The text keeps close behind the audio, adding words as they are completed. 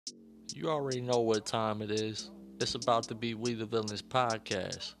You already know what time it is. It's about to be We the Villains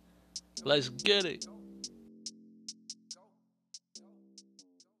podcast. Let's get it.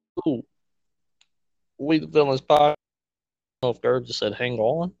 Ooh, We the Villains podcast. I don't know if Gerb just said hang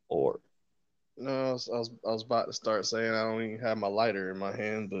on or No, I was about to start saying I don't even have my lighter in my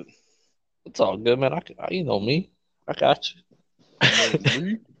hand, but it's all good, man. You know me. I got you know you.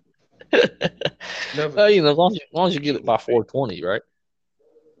 me. Never. As long as you get it by 4:20, right?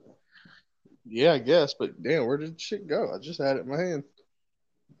 Yeah, I guess, but damn, where did shit go? I just had it in my hand.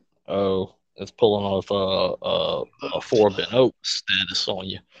 Oh, it's pulling off a four Ben Oak status on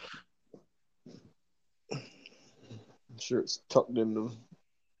you. I'm sure it's tucked into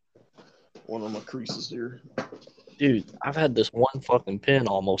one of my creases here. Dude, I've had this one fucking pen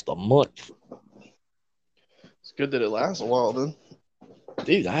almost a month. It's good that it lasts a while then.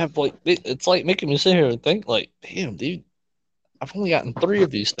 Dude, I have it's like making me sit here and think like, damn, dude, I've only gotten three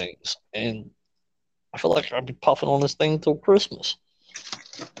of these things, and I feel like I'd be puffing on this thing till Christmas.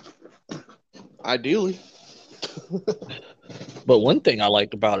 Ideally. But one thing I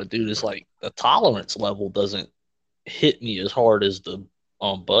like about it, dude, is like the tolerance level doesn't hit me as hard as the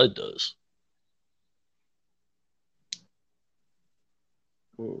Bud does.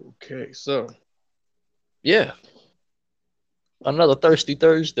 Okay, so Yeah, another Thirsty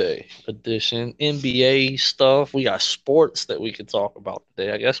Thursday edition. NBA stuff. We got sports that we could talk about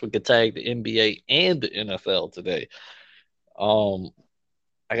today. I guess we could tag the NBA and the NFL today. Um,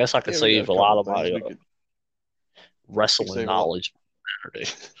 I guess I could yeah, we got a save a couple lot of things my we wrestling save a lot. knowledge for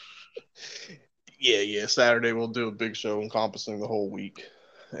Saturday. Yeah. Saturday we'll do a big show encompassing the whole week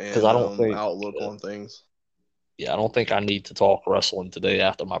Because and I don't think, outlook on things. yeah, I don't think I need to talk wrestling today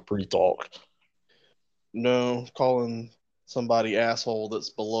after my pre-talk. No, calling somebody asshole that's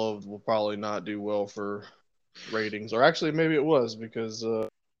beloved will probably not do well for ratings. Or actually, maybe it was because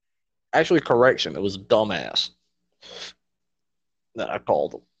Actually, correction, it was dumbass that I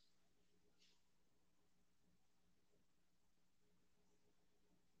called him.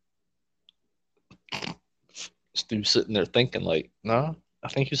 Stu sitting there thinking like, nah, I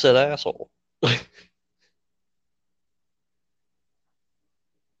think you said asshole.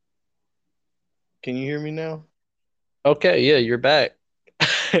 can you hear me now? Okay, yeah, you're back.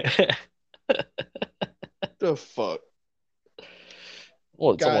 The fuck,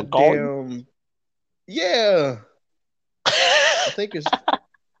 What, someone called you? goddamn, yeah. I think it's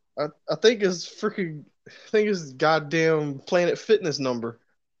I think it's freaking I think it's goddamn Planet Fitness number.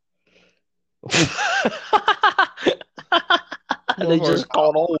 They Motherfuckers just got a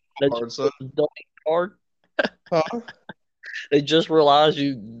called whole on that you card, son. put the dummy card. Huh? They just realized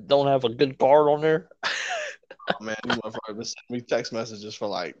you don't have a good card on there. Oh man, these motherfuckers been sending me text messages for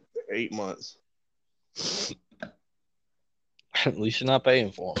like 8 months. At least you're not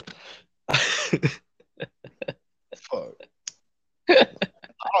paying for them. Fuck. I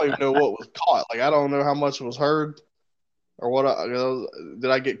don't even know what was caught. Like I don't know how much was heard or what. Did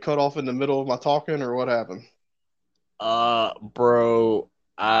I get cut off in the middle of my talking or what happened? Bro,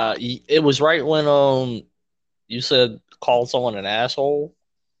 it was right when you said called someone an asshole,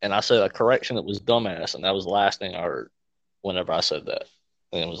 and I said a correction. It was dumbass, and that was the last thing I heard. Whenever I said that,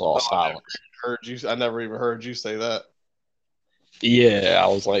 and it was all Oh, I never silence. heard you. I never even heard you say that. Yeah, I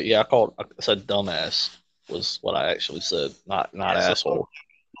was like, yeah, I said dumbass was what I actually said, not Yeah. So asshole.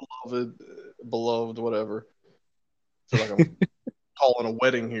 beloved, beloved, whatever. I feel like I'm calling a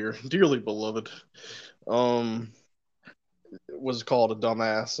wedding here, dearly beloved. Um, was called a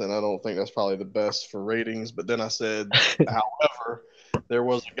dumbass, and I don't think that's probably the best for ratings. But then I said, however, there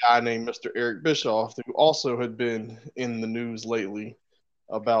was a guy named Mr. Eric Bischoff who also had been in the news lately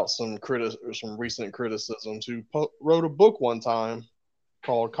about some recent criticisms. Who wrote a book one time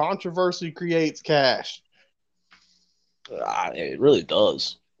called "Controversy Creates Cash." It really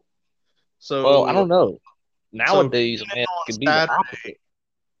does. Well, I So, don't know. so Nowadays, man, it on could be the Saturday, opposite.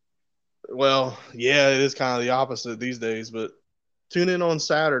 well, yeah, it is kind of the opposite these days. But tune in on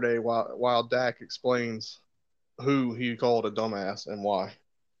Saturday while Dak explains who he called a dumbass and why.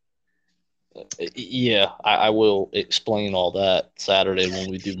 Yeah, I will explain all that Saturday when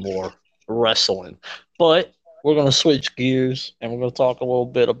we do more wrestling. But we're gonna switch gears and we're gonna talk a little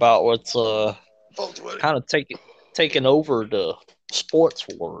bit about what's kind of taking over the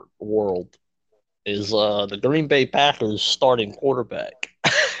world is the Green Bay Packers starting quarterback.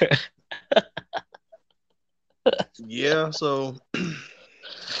 Yeah, so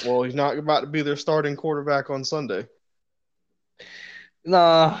well, he's not about to be their starting quarterback on Sunday.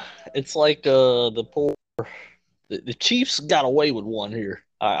 Nah, it's like the Chiefs got away with one here.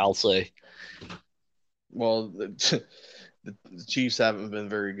 I'll say. Well, the Chiefs haven't been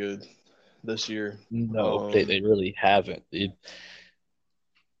very good. this year. No, they really haven't.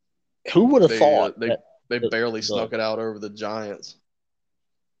 Who would have thought that They barely the snuck it out over the Giants.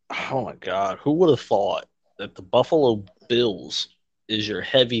 oh my God, who would have thought that the Buffalo Bills is your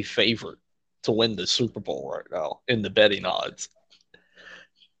heavy favorite to win the Super Bowl right now in the betting odds?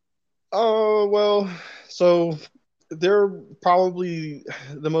 Oh, well, so they're probably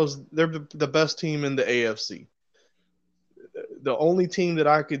they're the best team in the AFC. The only team that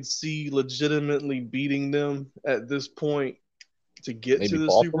I could see legitimately beating them at this point to get to Maybe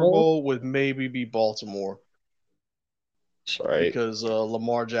the Super Baltimore? Bowl would maybe be Baltimore That's right. because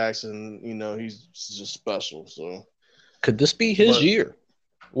Lamar Jackson, he's just special. So, Could this be his but year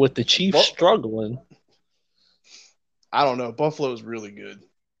with the Chiefs but struggling? I don't know. Buffalo's really good,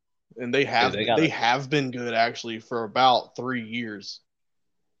 and they Dude, have they have been good actually for about 3 years,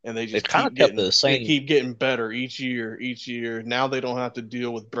 and they they've just kind of kept the same. keep getting better each year. Each year, now they don't have to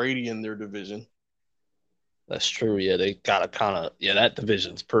deal with Brady in their division. That's true. Yeah, they gotta kind of that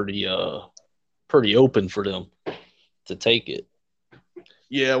division's pretty open for them to take it.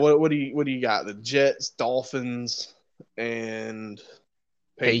 Yeah, what do you got? The Jets, Dolphins, and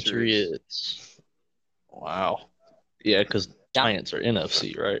Patriots. Patriots. Wow. Yeah, because Giants are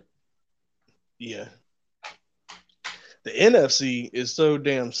NFC, right? Yeah, the NFC is so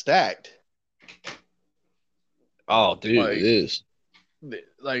damn stacked. Oh, dude, it Like, is.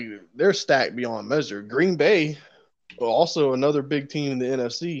 like they're stacked beyond measure. Green Bay, also another big team in the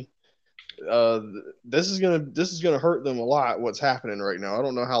NFC. Uh, this is gonna hurt them a lot. What's happening right now? I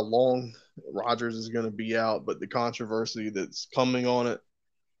don't know how long Rodgers is gonna be out, but the controversy that's coming on it,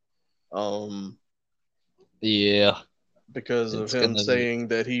 um, Yeah, because of it's him gonna be. saying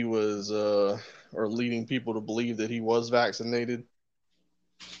that he was or leading people to believe that he was vaccinated,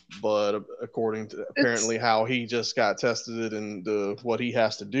 but according to It's apparently how he just got tested and what he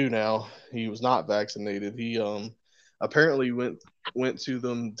has to do now, he was not vaccinated. He apparently went to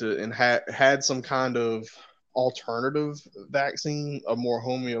them to and had some kind of alternative vaccine, a more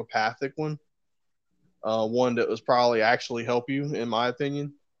homeopathic one, one that was probably actually help you, in my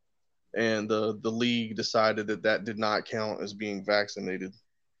opinion. And the league decided that that did not count as being vaccinated.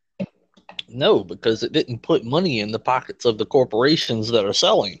 no, because it didn't put money in the pockets of the corporations that are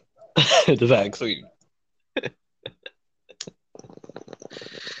selling the vaccine.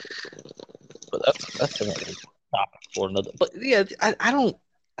 But that's another topic for another. But yeah, I don't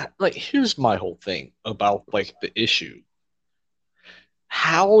like. Here's my whole thing about like the issue.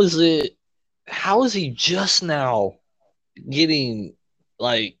 How is it? How is he just now getting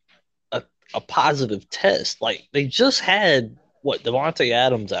like a, a positive test? Like they just had what Devontae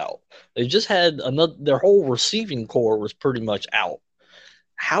Adams out. They just had another. Their whole receiving core was pretty much out.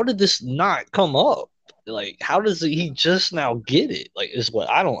 How did this not come up? Like, how does he just now get it? Like, is what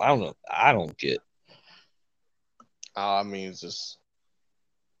I don't know. I don't get. I mean, it's just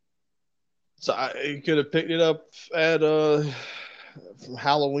so he could have picked it up at from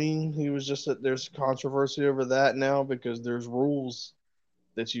Halloween. He was just that there's controversy over that now because there's rules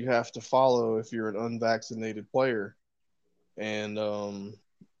that you have to follow if you're an unvaccinated player, and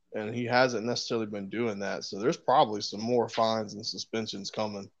he hasn't necessarily been doing that. So there's probably some more fines and suspensions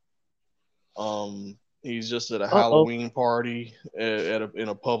coming. He's just at a Uh oh. Halloween party in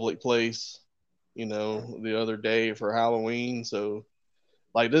a public place, the other day for Halloween. So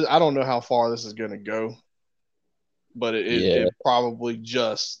like this, I don't know how far this is going to go, but Yeah. it probably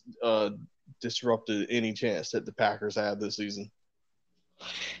just disrupted any chance that the Packers had this season.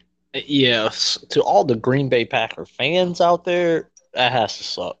 Yes. To all the Green Bay Packer fans out there, that has to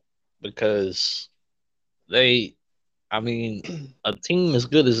suck because they, I mean, a team as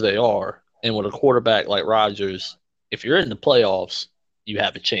good as they are, and with a quarterback like Rodgers, if you're in the playoffs, you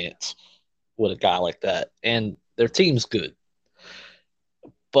have a chance with a guy like that, and their team's good.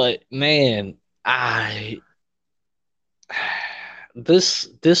 But man, I this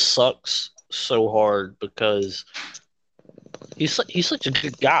sucks so hard because he's such a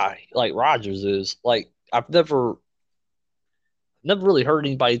good guy, like Rodgers is. Like I've never really heard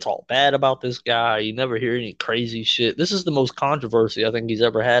anybody talk bad about this guy. You never hear any crazy shit. This is the most controversy I think he's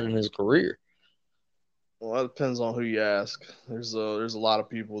ever had in his career. Well, that depends on who you ask. There's a lot of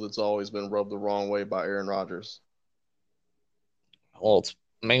people that's always been rubbed the wrong way by Aaron Rodgers. Well, it's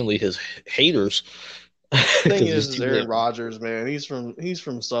mainly his haters Thing because he's is too Aaron little. Rodgers, man, he's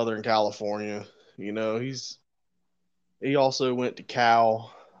from Southern California. He also went to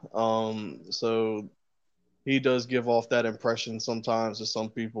Cal, so he does give off that impression sometimes to some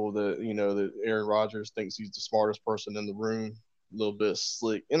people that that Aaron Rodgers thinks he's the smartest person in the room, a little bit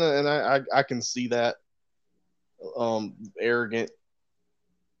slick, and I can see that arrogant.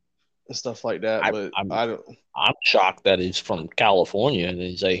 and stuff like that. I, But I'm I don't. I'm shocked that he's from California and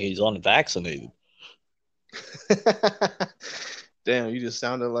he's unvaccinated. Damn, you just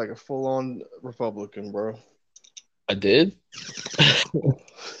sounded like a full-on Republican, bro. I did.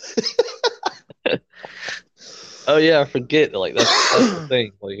 Oh yeah, I forget. Like that's the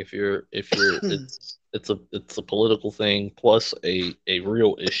thing. Like if you're it's a political thing plus a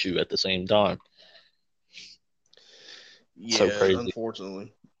real issue at the same time. So Yeah, crazy.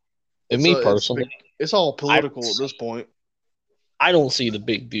 unfortunately, And it's me it's personally, big. It's all I don't political at this see point. I don't see the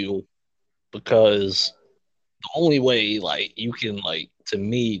big deal because the only way like you can like to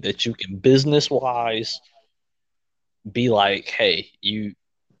me that you can business wise be like, hey, you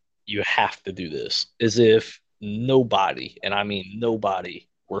have to do this is if nobody, and I mean nobody,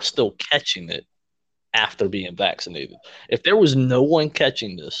 were still catching it after being vaccinated. If there was no one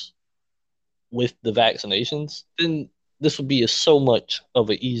catching this with the vaccinations, then this would be so much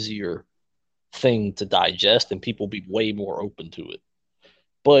of an easier thing to digest and people be way more open to it.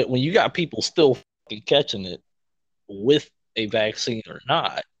 But when you got people still catching it with a vaccine or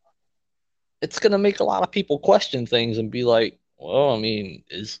not, it's going to make a lot of people question things and be like, well, I mean,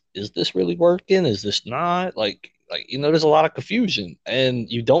 is this really working? Is this not? There's a lot of confusion and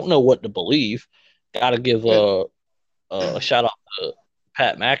you don't know what to believe. Got to give And a shout out to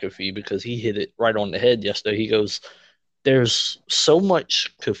Pat McAfee because he hit it right on the head yesterday. He goes, there's so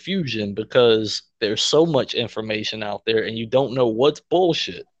much confusion because there's so much information out there and you don't know what's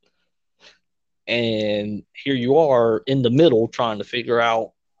bullshit. And here you are in the middle trying to figure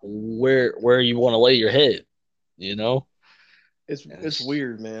out where you want to lay your head, you know? it's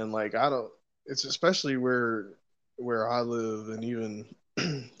weird, man. Like I don't. It's especially where I live, and even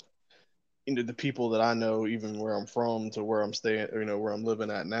into the people that I know, even where I'm from to where I'm staying, where I'm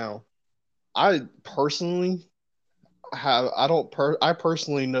living at now. I personally I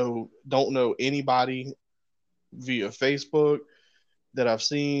personally don't know anybody via Facebook that I've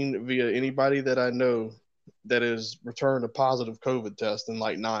seen via anybody that I know that has returned a positive COVID test in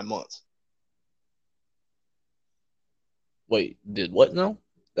like 9 months. Wait, did what now?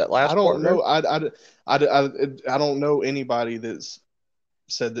 That I last don't part there? know. I don't know anybody that's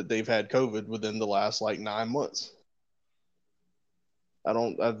said that they've had COVID within the last like 9 months. I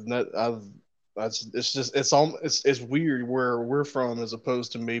don't. I've not. I've. That's. It's just. It's weird where we're from as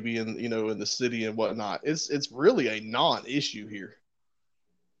opposed to maybe in the city and whatnot. It's really a non-issue here.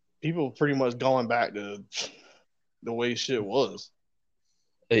 People pretty much going back to the way shit was,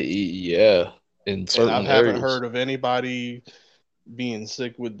 Yeah, in and I certain haven't areas. heard of anybody being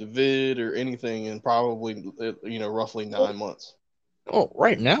sick with the vid or anything in probably roughly Well, 9 months. oh,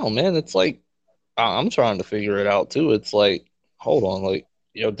 right now, man, it's like I'm trying to figure it out too. It's like, hold on, like,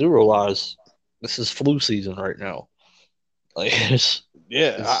 do realize this is flu season right now. Like,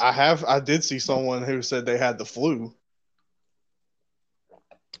 Yeah, it's I did see someone who said they had the flu.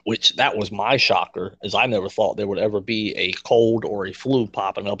 which that was my shocker, is I never thought there would ever be a cold or a flu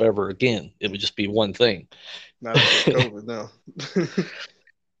popping up ever again. It would just be one thing. Not if it's COVID, no.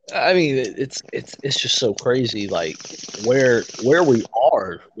 I mean, it's just so crazy, like where we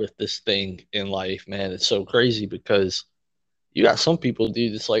are with this thing in life, man. It's so crazy because you got some people,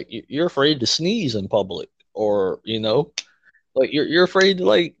 dude. It's like you're afraid to sneeze in public, or like you're afraid to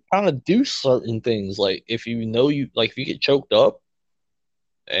like kind of do certain things. Like if you know you like if you get choked up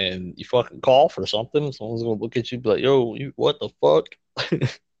and you fucking cough or something, someone's gonna look at you and be like, "Yo, you what the fuck?"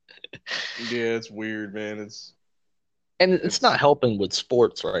 Yeah, it's weird, man. And it's It's not helping with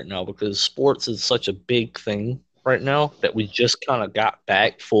sports right now because sports is such a big thing right now that we just kind of got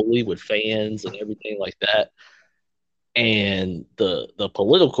back fully with fans and everything like that. And the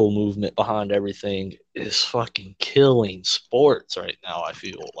political movement behind everything is fucking killing sports right now, I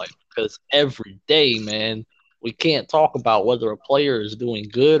feel like, because every day, man, we can't talk about whether a player is doing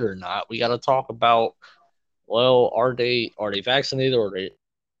good or not. We got to talk about, well, are they vaccinated, or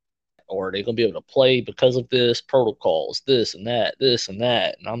are they going to be able to play because of this protocols, this and that.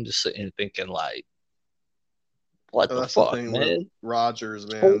 And I'm just sitting here thinking, like, what the that's the fuck, thing with man? Rogers,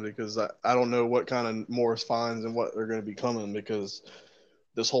 man, Sport, because I don't know what kind of more fines and what are going to be coming because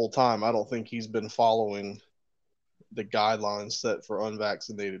this whole time I don't think he's been following the guidelines set for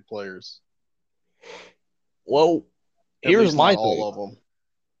unvaccinated players. well, At here's least not my all thing. of them.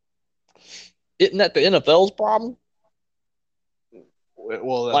 Isn't that the NFL's problem?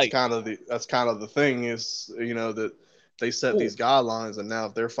 Well, Like, that's kind of the thing is that they set well, these guidelines, and now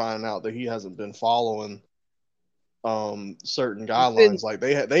if they're finding out that he hasn't been following certain then guidelines, like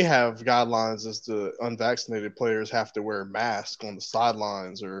they have guidelines as to unvaccinated players have to wear masks on the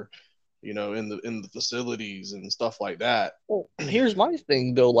sidelines or in the facilities and stuff like that. Well, here's my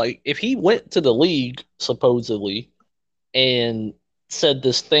thing though. Like, if he went to the league supposedly and said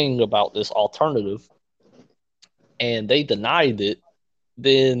this thing about this alternative, and they denied it,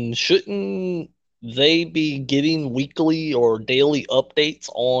 then shouldn't they be getting weekly or daily updates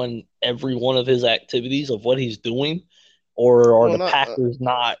on every one of his activities of what he's doing? Or are Well, the not Packers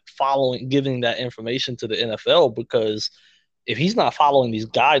not giving that information to the NFL? Because if he's not following these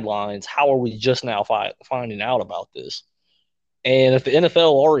guidelines, how are we just now finding out about this? And if the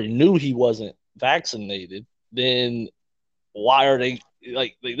NFL already knew he wasn't vaccinated, then why are they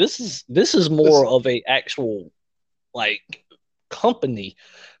like this is more this. of a actual like company,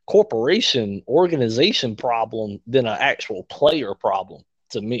 corporation, organization problem than an actual player problem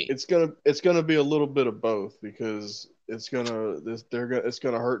to me. It's gonna be a little bit of both because it's gonna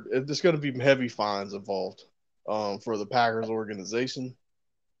hurt. There's gonna be heavy fines involved for the Packers organization.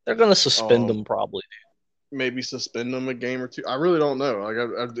 They're gonna suspend Um, them probably. maybe suspend them a game or two. I really don't know.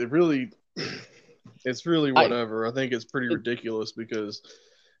 Like it really, it's really I whatever. I think it's pretty ridiculous because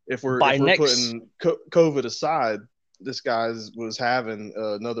if we're by if we're next putting COVID aside, this guy was having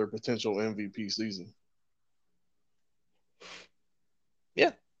another potential MVP season.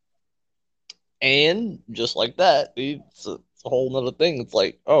 yeah, and just like that, dude, it's a whole nother thing. It's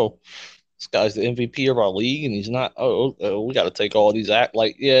like, oh, this guy's the MVP of our league, and he's not. Oh, we got to take all these act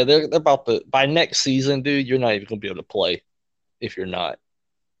like, yeah, they're about to by next season, dude. You're not even gonna be able to play if you're not.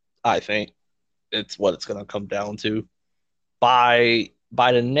 I think it's what it's gonna come down to by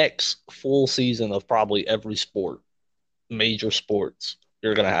the next full season of probably every sport, major sports,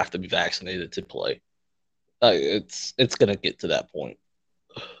 you're gonna have to be vaccinated to play. It's gonna get to that point.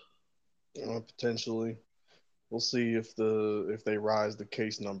 Potentially, we'll see if they rise the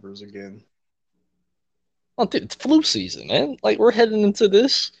case numbers again. Oh, dude, it's flu season, man. Like we're heading into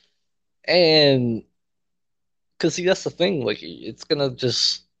this, and because see, that's the thing. Like it's gonna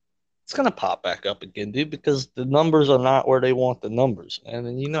pop back up again, dude, because the numbers are not where they want the numbers, and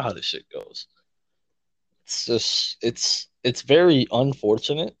then you know how this shit goes. It's just it's very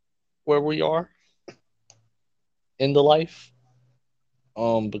unfortunate where we are in the life,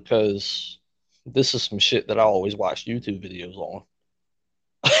 because this is some shit that I always watch YouTube videos on.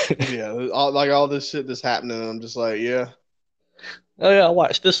 Yeah, all this shit that's happening, I'm just like, yeah, Oh yeah, I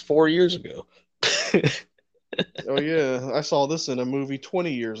watched this 4 years ago. oh yeah, I saw this in a movie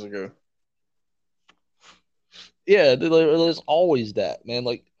 20 years ago. Yeah, there's always that, man.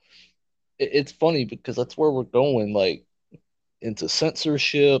 Like it's funny because that's where we're going, like into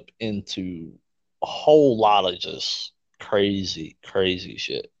censorship, into a whole lot of just crazy, crazy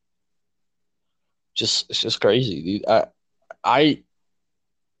shit. Just it's just crazy, dude. I,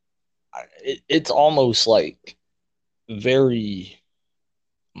 it's almost like very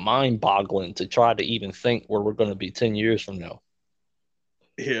mind-boggling to try to even think where we're going to be 10 years from now.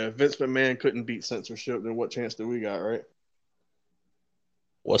 Yeah, if Vince McMahon couldn't beat censorship, then what chance do we got, right?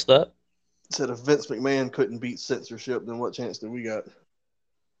 What's that? Said if Vince McMahon couldn't beat censorship, then what chance do we got?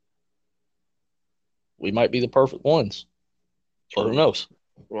 We might be the perfect ones. But who knows?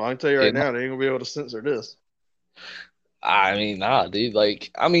 Well, I can tell you right It, now, they ain't gonna be able to censor this. I mean, nah, dude.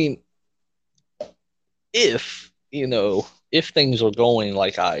 Like, I mean, if things are going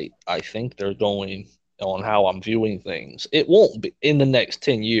like I think they're going on how I'm viewing things, it won't be in the next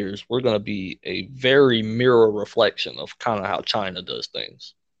 10 years. We're going to be a very mirror reflection of kind of how China does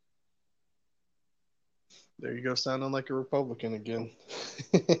things. There you go, sounding like a Republican again.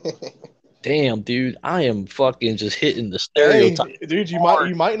 Damn, dude, I am fucking just hitting the Hey, stereotype. dude, you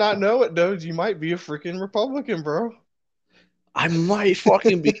might not know it, though. You might be a freaking Republican, bro. I might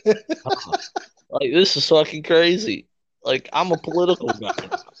fucking be like this is fucking crazy. Like I'm a political guy.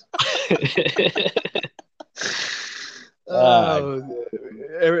 uh,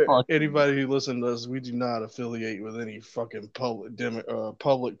 Anybody who listens to us, we do not affiliate with any fucking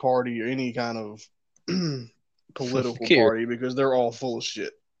public party or any kind of political here, party because they're all full of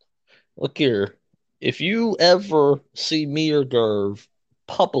shit. look here. If you ever see me or Gerv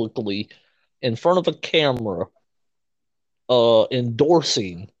publicly in front of a camera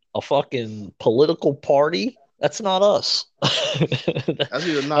endorsing a fucking political party, that's not us. That's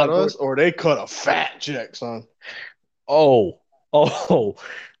either not Like us or they cut a fat check, son. oh, oh,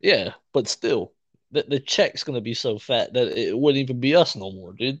 yeah, but still, the check's gonna be so fat that it wouldn't even be us no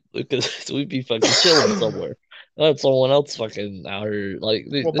more, dude. Because we'd be fucking chilling somewhere. Let someone else fucking out here. Like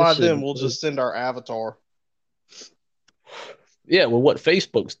Well, this by shit. then we'll just send our avatar. Yeah, well, what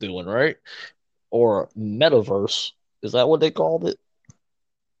Facebook's doing, right? Or metaverse. Is that what they called it?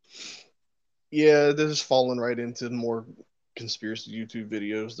 Yeah, they're just falling right into more conspiracy YouTube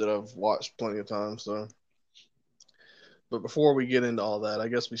videos that I've watched plenty of times. So, but before we get into all that, I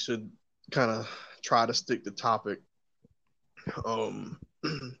guess we should kind of try to stick to topic.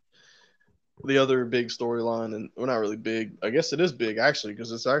 The other big storyline, and well, not really big. I guess it is big actually,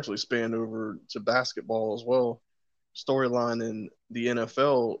 because it's actually spanned over to basketball as well. Storyline in the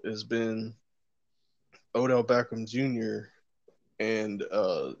NFL has been Odell Beckham Jr. and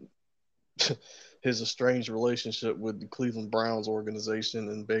his estranged relationship with the Cleveland Browns organization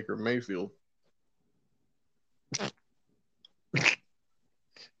and Baker Mayfield.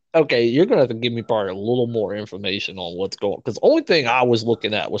 Okay, you're gonna have to give me probably a little more information on what's going. Because the only thing I was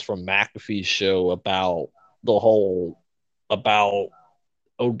looking at was from McAfee's show about the whole about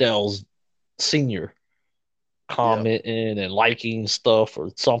Odell's senior commenting and liking stuff or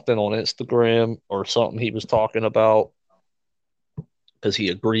something on Instagram or something he was talking about because he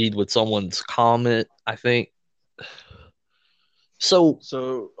agreed with someone's comment, I think. So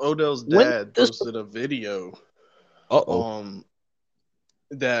Odell's dad posted a video.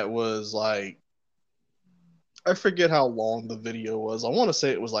 That was like, I forget how long the video was. I want to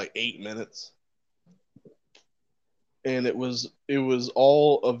say it was like 8 minutes. And it was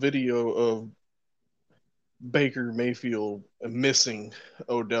all a video of Baker Mayfield missing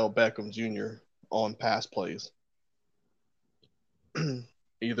Odell Beckham Jr. on pass plays.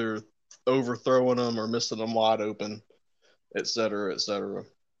 Either overthrowing them or missing them wide open, et cetera, et cetera.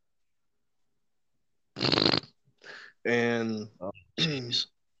 And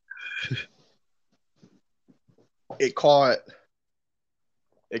it caught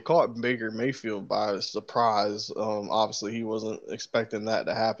Baker Mayfield by surprise. Obviously, he wasn't expecting that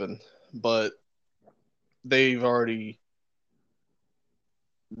to happen, but they've already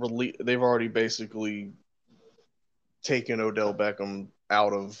basically taken Odell Beckham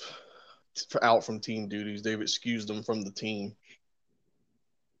out from team duties. They've excused him from the team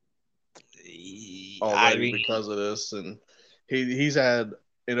already because of this, and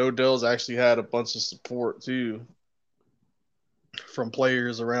Odell's actually had a bunch of support too from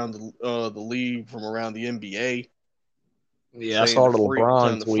players around the league, from around the NBA. Yeah, I saw the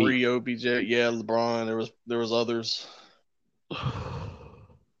LeBron tweet. Free OBJ. Yeah, LeBron. There was others.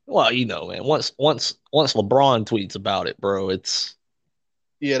 Well, you know, man. Once LeBron tweets about it, bro, it's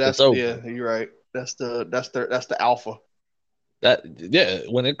over. Yeah. You're right. That's the alpha.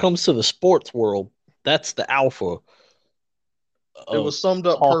 When it comes to the sports world, that's the alpha. It was summed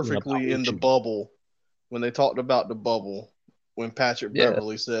up perfectly in the bubble when they talked about the bubble. When Patrick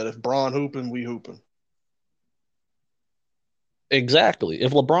Beverly said, "If Bron hooping, we hooping." Exactly.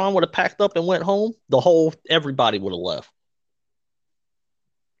 If LeBron would have packed up and went home, everybody would have left.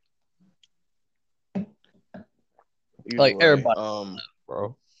 Everybody,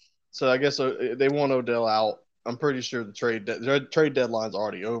 bro. So I guess they want Odell out. I'm pretty sure the trade deadline's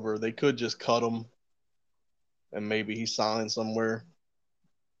already over. They could just cut him, and maybe he signs somewhere.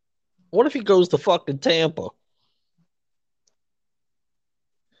 What if he goes to fucking Tampa?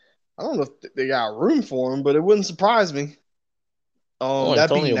 I don't know if they got room for him, but it wouldn't surprise me.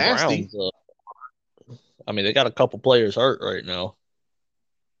 That'd be nasty. I mean, they got a couple players hurt right now.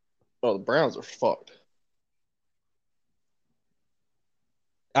 Oh, the Browns are fucked.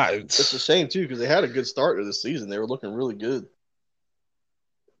 It's a shame too, because they had a good start to the season. They were looking really good.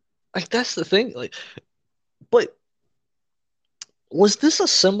 Like, that's the thing. Like, but was this a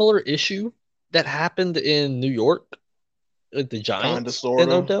similar issue that happened in New York with the Giants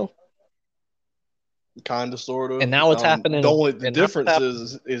and Odell? Kind of, sort of. And now it's happening. The difference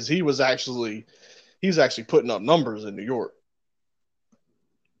is he's actually putting up numbers in New York.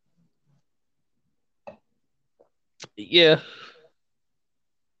 Yeah.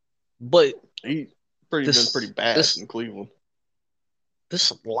 But he's been pretty bad in Cleveland.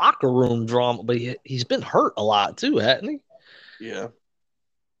 This locker room drama, but he's been hurt a lot too, hasn't he? Yeah.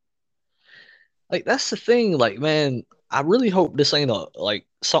 Like, that's the thing. Like, man, I really hope this ain't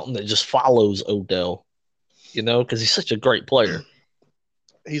something that just follows Odell, you know, because he's such a great player.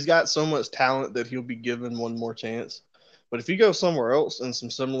 He's got so much talent that he'll be given one more chance. But if he goes somewhere else and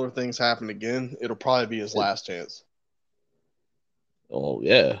some similar things happen again, it'll probably be his last chance. Oh,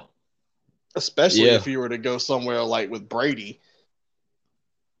 yeah. Especially if he were to go somewhere like with Brady.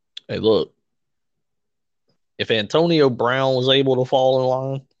 Hey, look. If Antonio Brown was able to fall in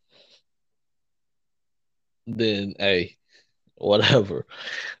line, then, hey, whatever.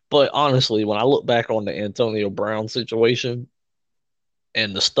 But honestly, when I look back on the Antonio Brown situation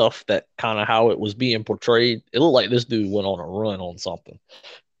and the stuff that kind of how it was being portrayed, it looked like this dude went on a run on something.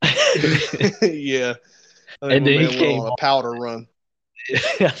 Yeah. And then he came on a powder run.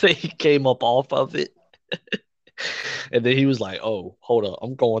 I think he came up off of it. And then he was like, "Oh, hold up,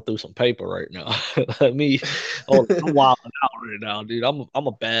 I'm going through some paper right now. Let me, hold on, I'm wilding out right now, dude. I'm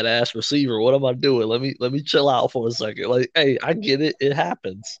a badass receiver. What am I doing? Let me chill out for a second. Like, hey, I get it. It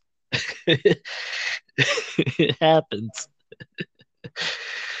happens. It happens,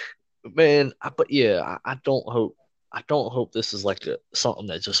 man. But yeah, I don't hope this is like something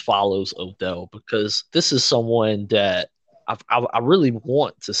that just follows Odell because this is someone that I really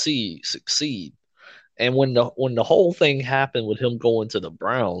want to see succeed. And when the whole thing happened with him going to the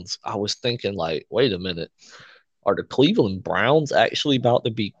Browns, I was thinking like, wait a minute, are the Cleveland Browns actually about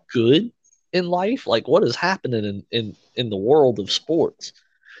to be good in life? Like, what is happening in the world of sports?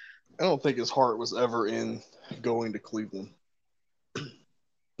 I don't think his heart was ever in going to Cleveland.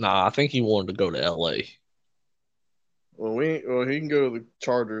 Nah, I think he wanted to go to LA. Well, he can go to the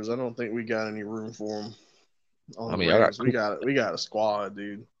Chargers. I don't think we got any room for him on I the mean, Rams. We got a squad,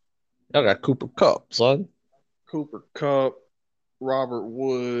 dude. I got Cooper Cup, son. Cooper Cup, Robert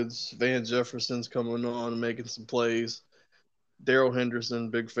Woods, Van Jefferson's coming on and making some plays. Daryl Henderson,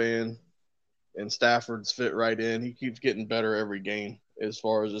 big fan, and Stafford's fit right in. He keeps getting better every game as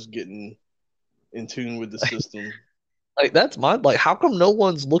far as just getting in tune with the system. Like that's my like. How come no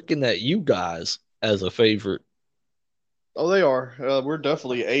one's looking at you guys as a favorite? Oh, they are. We're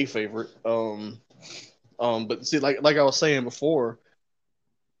definitely a favorite. But see, like I was saying before,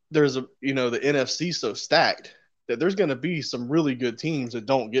 there's the NFC so stacked that there's going to be some really good teams that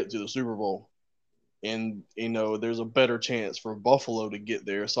don't get to the Super Bowl, and there's a better chance for Buffalo to get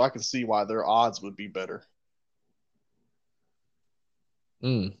there. So I can see why their odds would be better.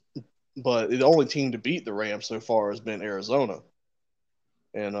 Mm, But the only team to beat the Rams so far has been Arizona,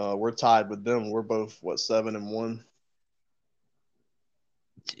 and we're tied with them. We're both 7-1.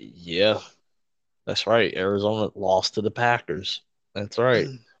 yeah, that's right. Arizona lost to the Packers. That's right.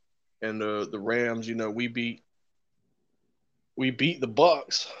 And the Rams, we beat the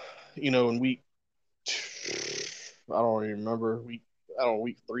Bucks, in week I don't even remember week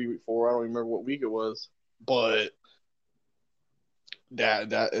 3, week 4. I don't even remember what week it was, but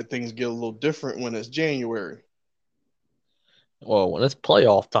that things get a little different when it's January. Well, when it's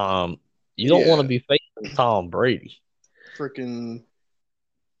playoff time, you don't want to Yeah, be facing Tom Brady. freaking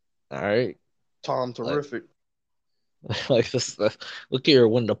All right. Tom Like, Terrific, like this, look here,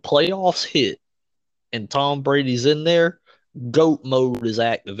 when the playoffs hit and Tom Brady's in there, GOAT mode is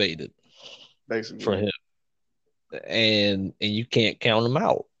activated for basically. him. And you can't count him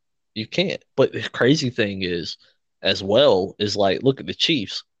out. You can't. But the crazy thing is, as well, is like look at the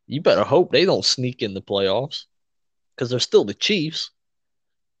Chiefs. You better hope they don't sneak in the playoffs because they're still the Chiefs,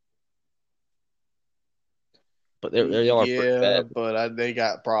 but they are pretty Yeah, bad. but they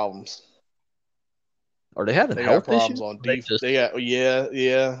got problems. Are they having They got health problems issues? on They def. just They got yeah.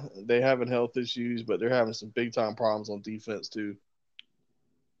 They having health issues, but they're having some big time problems on defense too.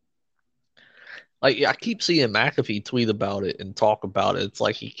 like I keep seeing McAfee tweet about it and talk about it. It's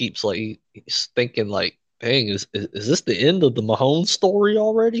like he keeps like he's thinking like, dang, is this the end of the Mahomes story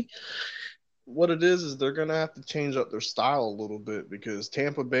already? What it is they're gonna have to change up their style a little bit because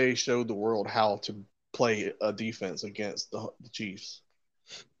Tampa Bay showed the world how to play a defense against the Chiefs.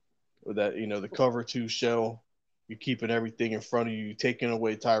 With that, the cover two shell, you're keeping everything in front of you, taking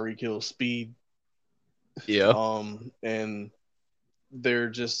away Tyreek Hill's speed, Yeah, and they're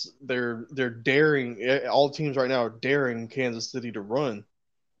daring. All teams right now are daring Kansas City to run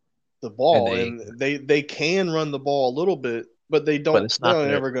the and ball, and they can run the ball a little bit, but they but don't. it's not They're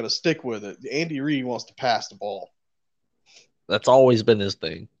there. never going to stick with it. Andy Reid wants to pass the ball. That's always been his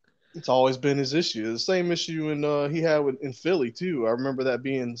thing. It's always been his issue. The same issue he had in Philly too. I remember that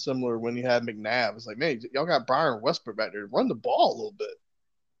being similar when he had McNabb. It's like, man, y'all got Brian Westbrook back there. Run the ball a little bit.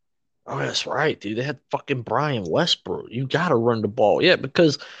 Oh, that's right, dude. They had fucking Brian Westbrook. You gotta run the ball. Yeah,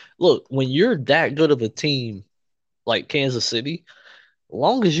 because look, when you're that good of a team like Kansas City,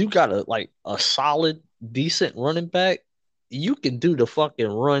 long as you got a solid, decent running back, you can do the fucking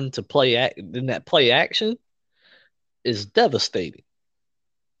run to play act then that play action is devastating.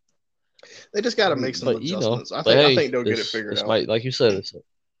 They just got to make some But adjustments. I but think I hey, think they'll get it this figured this out. might like you said, it's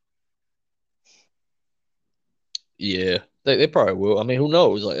yeah, they probably will. I mean, who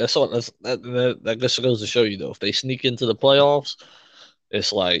knows? Like that just goes to show you though, if they sneak into the playoffs,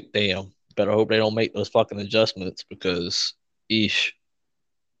 it's like, damn, better hope they don't make those fucking adjustments because, eesh,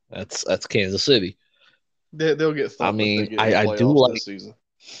 that's Kansas City. They'll get I thumped if they mean, get in the I do playoffs like, this season.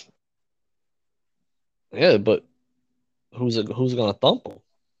 yeah, but who's gonna thump them?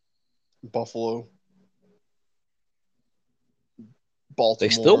 Buffalo, They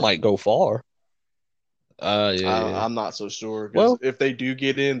still Baltimore. might go far. Yeah, yeah. I'm not so sure because Well, if they do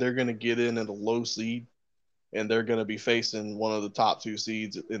get in, they're going to get in at a low seed. and they're going to be facing one of the top 2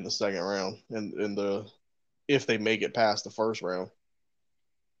 seeds in the second round, and if they make it past the first round.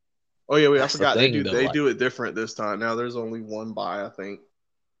 Oh yeah, wait, I That's the forgot thing though. they Like, do it different this time. Now there's only one bye, I think,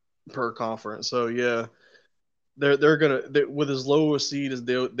 per conference. So yeah, they're gonna with as low a seed as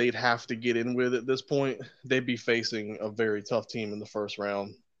they'd have to get in with at this point. They'd be facing a very tough team in the first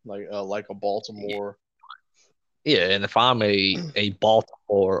round, like a Baltimore. yeah, and if I'm a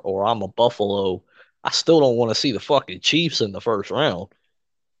Baltimore or I'm a Buffalo, I still don't want to see the fucking Chiefs in the first round.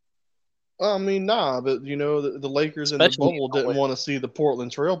 I mean, nah, but the Lakers in the Especially bubble didn't want to see the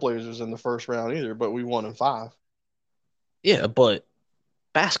Portland Trailblazers in the first round either, but we won in 5. yeah, but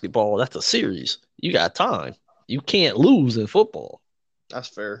basketball, that's a series. You got time. You can't lose in football. That's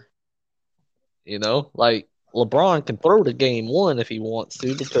fair. Like LeBron can throw the game one if he wants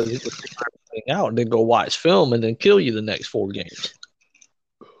to because he can figure everything out and then go watch film and then kill you the next 4 games.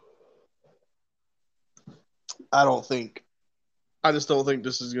 I don't think. I just don't think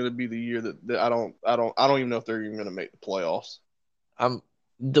this is going to be the year that I don't even know if they're even going to make the playoffs. I'm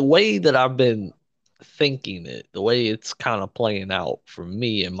the way that I've been thinking it, the way it's kind of playing out for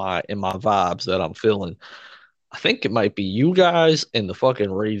me and my vibes that I'm feeling. I think it might be you guys and the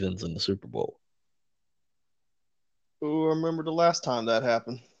fucking Ravens in the Super Bowl. Oh, I remember the last time that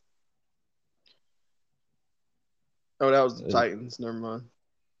happened. Oh, that was the Titans. Never mind.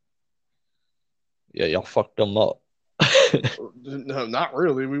 Yeah, y'all fucked them up. No, not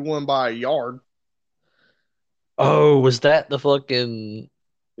really. We won by a yard. Oh, was that the fucking?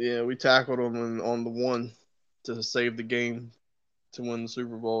 Yeah, we tackled them on the one to save the game to win the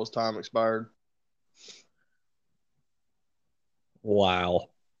Super Bowl as time expired. Wow.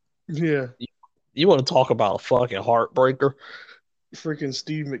 Yeah. You want to talk about a fucking heartbreaker? Freaking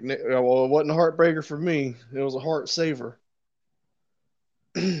Steve McNair. Well, it wasn't a heartbreaker for me. It was a heart saver.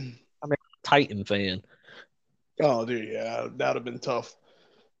 I mean, Titan fan. Oh, dude, yeah, that'd have been tough.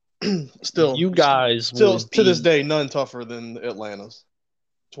 still, You guys still would to this be. day, none tougher than Atlanta's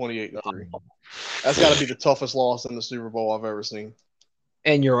 28-3. That's got to be the toughest loss in the Super Bowl I've ever seen.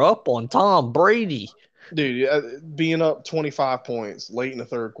 And you're up on Tom Brady. Dude, being up 25 points late in the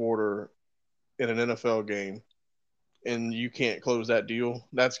third quarter in an NFL game, and you can't close that deal.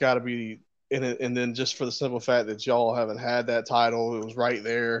 That's got to be. And then just for the simple fact that y'all haven't had that title, it was right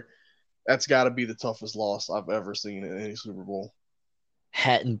there. That's got to be the toughest loss I've ever seen in any Super Bowl.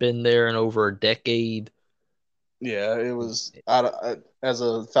 Hadn't been there in over a decade. Yeah, it was. As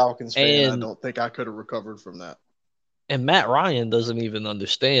a Falcons fan, I And don't think I could have recovered from that. and Matt Ryan doesn't even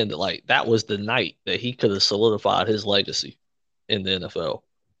understand that like that was the night that he could have solidified his legacy in the NFL.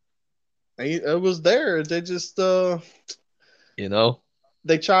 It was there. They just You know?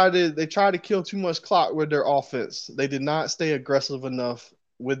 they tried to kill too much clock with their offense. They did not stay aggressive enough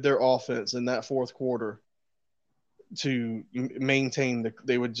with their offense in that fourth quarter to maintain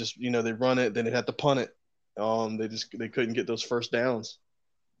they would just they run it, then they had to punt it. They couldn't get those first downs.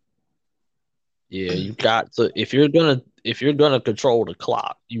 Yeah, you got to if you're gonna control the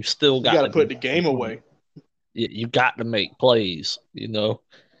clock, you still You got got to to put be the game away. you got to make plays,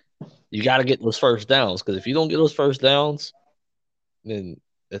 You got to get those first downs because if you don't get those first downs, then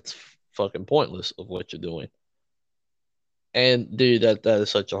it's fucking pointless of what you're doing. And dude, that is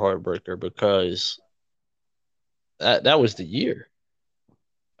such a heartbreaker because that was the year.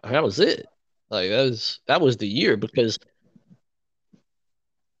 That was it. Like that was the year because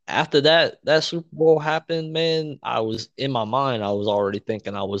after that Super Bowl happened, man, I was in my mind, I was already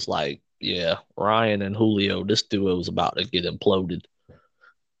thinking I was like, yeah, Ryan and Julio, this duo was about to get imploded.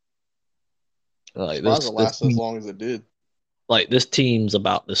 Like Surprised it this lasted as long as it did. like this team's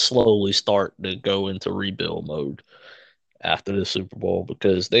about to slowly start to go into rebuild mode after the Super Bowl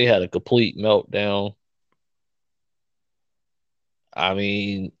because they had a complete meltdown. I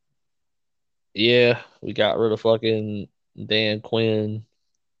mean, yeah, we got rid of fucking Dan Quinn.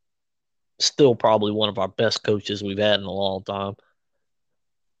 Still probably one of our best coaches we've had in a long time.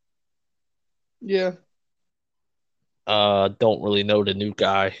 Yeah, Don't really know the new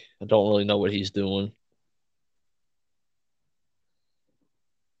guy. I don't really know what he's doing.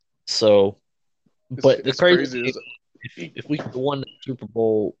 So, but the it's crazy crazy. thing, if we could have won the Super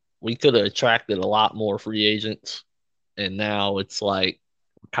Bowl, we could have attracted a lot more free agents. And now it's like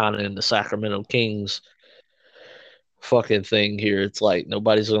kind of in the Sacramento Kings fucking thing here. It's like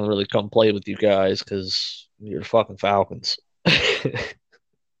nobody's gonna really come play with you guys because you're the fucking Falcons. uh,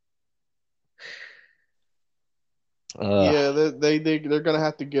 Yeah, they're gonna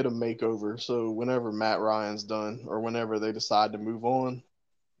have to get a makeover. So whenever Matt Ryan's done, or whenever they decide to move on,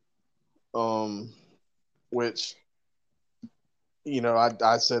 um, which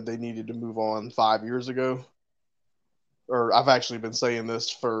I said they needed to move on 5 years ago. or I've actually been saying this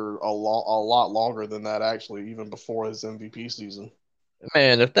for a lot longer than that, actually, even before his MVP season.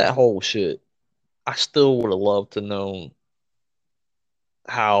 Man, if that whole shit, I still would have loved to know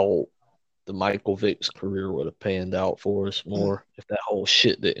how the Michael Vick's career would have panned out for us more if that whole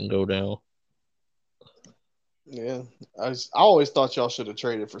shit didn't go down. Yeah, I always thought y'all should have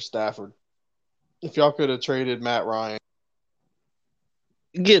traded for Stafford. If y'all could have traded Matt Ryan,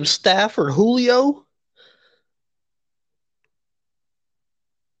 Give Stafford Julio?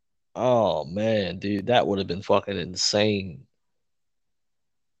 Oh man, dude, that would have been fucking insane.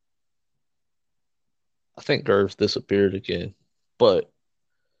 I think Gerv's disappeared again. But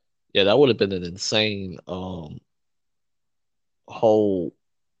yeah, that would have been an insane whole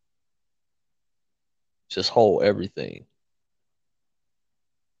whole everything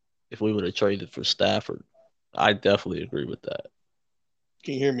if we would have traded for Stafford. I definitely agree with that.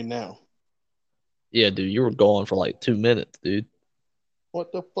 can you hear me now? Yeah, dude, you were gone for like 2 minutes, dude.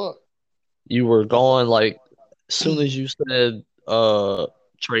 What the fuck? You were I thought, gone like as soon as you said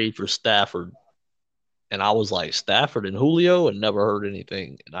trade for Stafford, and I was like Stafford and Julio and never heard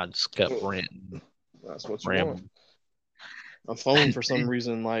anything, and I just kept ranting, that's what you want. rambling. My phone for some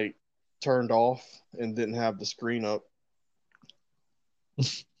reason like turned off and didn't have the screen up.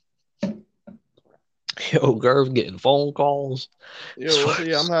 Yo, Gerv getting phone calls. Yo,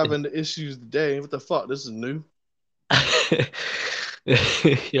 yeah, I'm having the issues today. What the fuck? This is new.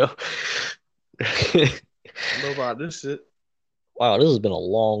 Yo. Know about this shit. Wow, this has been a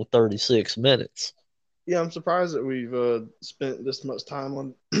long 36 minutes. Yeah, I'm surprised that we've spent this much time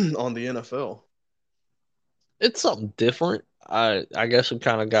on on the NFL. It's something different. I guess we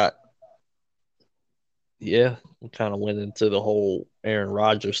kind of we kind of went into the whole Aaron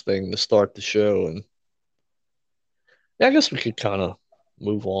Rodgers thing to start the show, and yeah, I guess we could kind of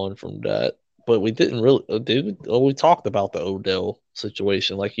move on from that. But we didn't really, we talked about the Odell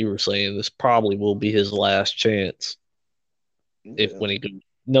situation, like you were saying. This probably will be his last chance if Yeah. when he goes.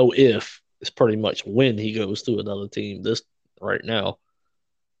 No, if it's pretty much when he goes to another team. This right now.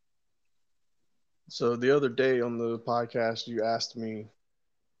 So the other day on the podcast, you asked me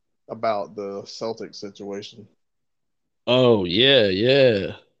about the Celtics situation. Oh yeah,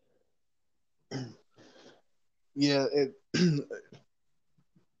 yeah. Yeah, it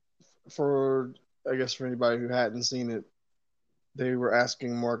for I guess for anybody who hadn't seen it, they were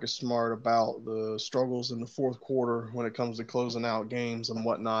asking Marcus Smart about the struggles in the fourth quarter when it comes to closing out games and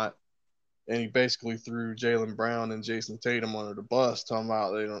whatnot. And he basically threw Jaylen Brown and Jason Tatum under the bus, talking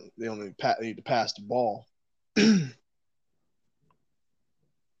about they only need to pass the ball. Yeah,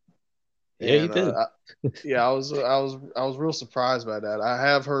 he And did. I was real surprised by that. I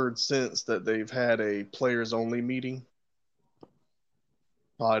have heard since that they've had a players only meeting,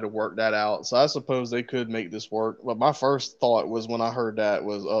 probably to work that out. So I suppose they could make this work. But my first thought was when I heard that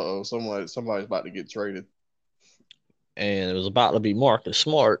was, somebody's about to get traded. And it was about to be Marcus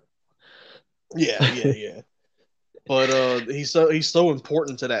Smart. Yeah. But he's so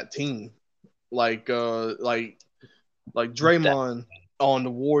important to that team. Like Draymond on the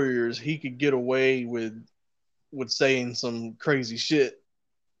Warriors, he could get away with saying some crazy shit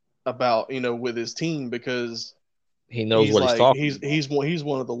about with his team because He knows what he's talking about. he's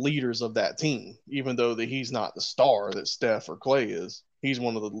one of the leaders of that team, even though that he's not the star that Steph or Clay is. He's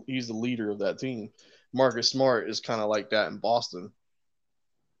the leader of that team. Marcus Smart is kind of like that in Boston.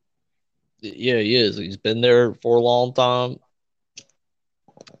 Yeah, he is. He's been there for a long time,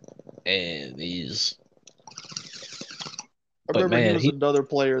 and he's. I But remember he man, was another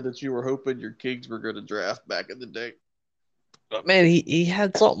player that you were hoping your Kings were going to draft back in the day. he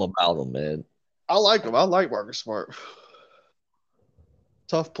had something about him, man. I like him. I like Marcus Smart.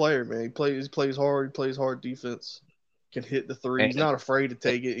 Tough player, man. He plays hard. He plays hard defense. Can hit the three. And He's not afraid to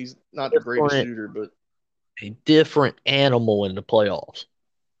take it. He's not the greatest shooter, but a different animal in the playoffs.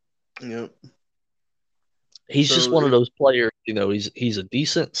 Yep. He's just one of those players. He's a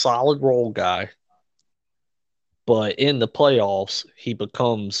decent, solid role guy, but in the playoffs, he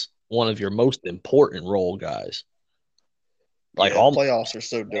becomes one of your most important role guys. Like playoffs are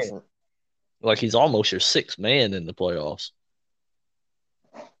so different. Like he's almost your sixth man in the playoffs.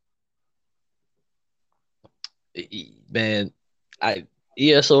 Man,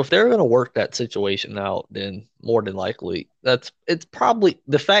 so if they're gonna work that situation out, then more than likely it's probably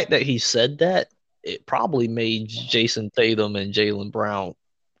the fact that he said that it probably made Jason Tatum and Jaylen Brown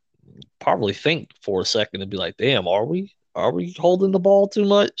probably think for a second and be like, damn, are we holding the ball too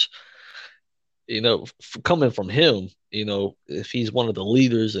much? Coming from him, if he's one of the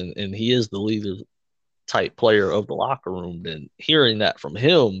leaders and he is the leader type player of the locker room, then hearing that from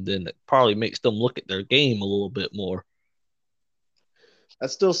him, then it probably makes them look at their game a little bit more.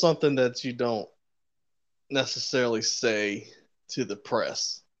 That's still something that you don't necessarily say to the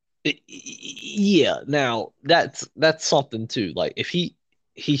press. Yeah. Now that's something too. Like if he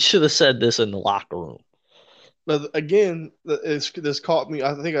should have said this in the locker room. But again, this caught me.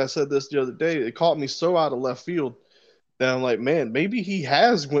 I think I said this the other day. It caught me so out of left field that I'm like, man, maybe he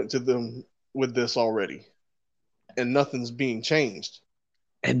has went to them with this already, and nothing's being changed.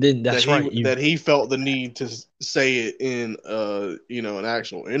 And then That that's right. he felt the need to say it in an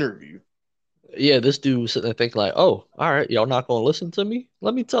actual interview. Yeah, this dude was sitting there thinking like, oh, all right, y'all not gonna listen to me?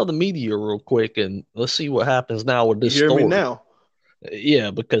 Let me tell the media real quick and let's see what happens now with You this hear me story. now?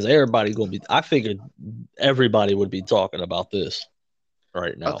 Yeah, because everybody gonna be. I figured everybody would be talking about this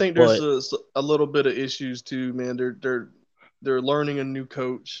right I now, think there's but a little bit of issues too, man. They're learning a new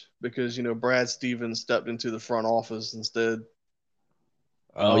coach because Brad Stevens stepped into the front office instead.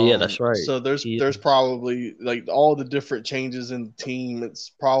 oh yeah, that's right. So there's probably like all the different changes in the team. It's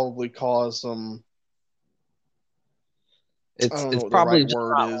probably caused some. I don't know It's what the probably right just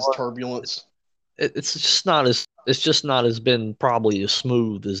word is. Turbulence. it's just not as been probably as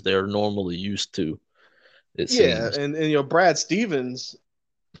smooth as they're normally used to. It Yeah, seems. and Brad Stevens,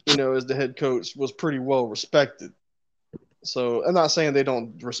 as the head coach, was pretty well respected. So I'm not saying they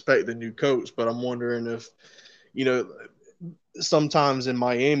don't respect the new coach, but I'm wondering if, you know, sometimes in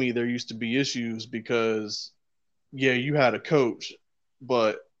Miami there used to be issues because, yeah, you had a coach,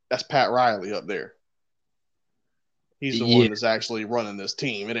 but that's Pat Riley up there. He's the Yeah, one that's actually running this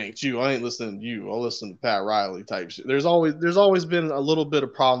team. It ain't you. I ain't listening to you. I'll listen to Pat Riley type shit. There's always been a little bit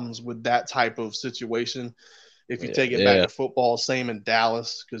of problems with that type of situation. If you yeah, take it back yeah. to football, same in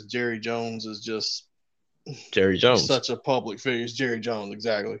Dallas because Jerry Jones is just Jerry he's Jones. such a public figure. It's Jerry Jones,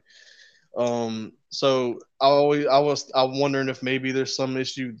 exactly. So I'm wondering if maybe there's some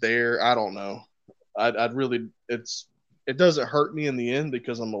issue there. I don't know. I'd really it doesn't hurt me in the end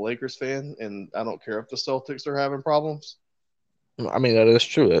because I'm a Lakers fan and I don't care if the Celtics are having problems. I mean, that is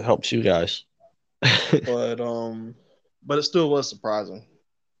true. It helps you guys. But it still was surprising.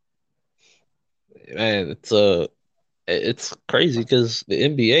 Man, it's crazy because the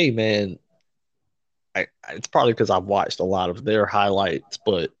NBA, man, it's probably because I've watched a lot of their highlights,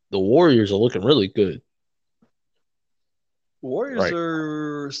 but the Warriors are looking really good, Warriors right?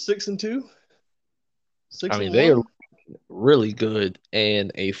 are 6-2, I six mean, and they are one. really good,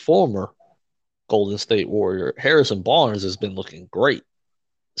 and a former Golden State Warrior, Harrison Barnes, has been looking great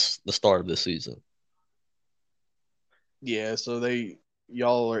the start of this season. Yeah, so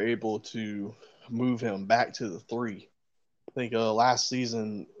y'all are able to move him back to the three. I think last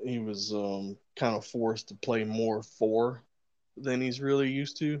season he was kind of forced to play more four than he's really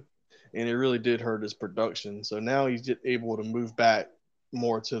used to, and it really did hurt his production. So now he's just able to move back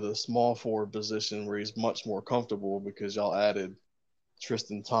more to the small forward position where he's much more comfortable because y'all added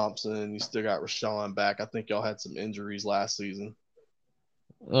Tristan Thompson. You still got Rashawn back. I think y'all had some injuries last season.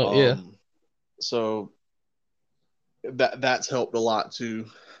 Oh yeah, Um, so that's helped a lot too.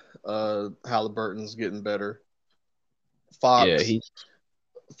 Halliburton's getting better. yeah. Fox He's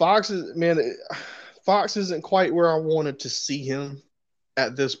Fox is man. Fox isn't quite where I wanted to see him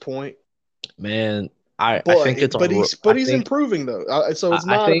at this point, man. I but think it's he's improving though, so it's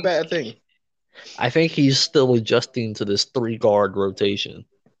I not a think bad thing. I think he's still adjusting to this three guard rotation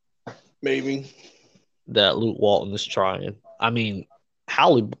Maybe. that Luke Walton is trying. I mean,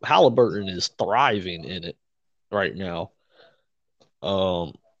 Halliburton is thriving in it right now.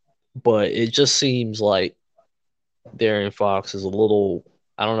 Um, but it just seems like Darren Fox is a little,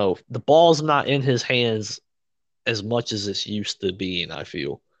 I don't know, the ball's not in his hands as much as it's used to being, I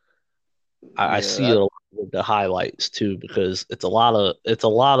feel. I Yeah, see it a lot with the highlights too because it's a lot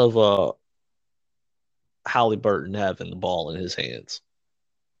of Halliburton having the ball in his hands.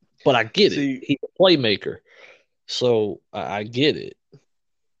 But I get it. see, He's a playmaker. So I get it.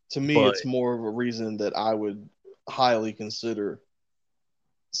 to me, But it's more of a reason that I would highly consider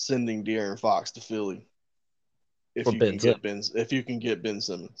sending De'Aaron Fox to Philly for Ben Simmons, if you can get Ben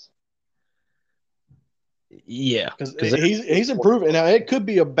Simmons yeah, because because he's improving. Now it could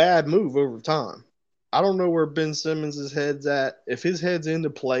be a bad move over time. I don't know where Ben Simmons' head's at. If his head's into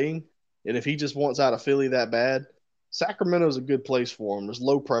playing, and if he just wants out of Philly that bad, Sacramento's a good place for him. There's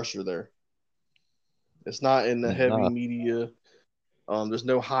low pressure there. It's not in the heavy nah, media. There's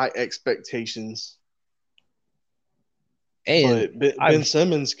no high expectations. and But Ben I've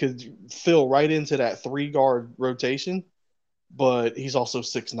Simmons could fill right into that three guard rotation, but he's also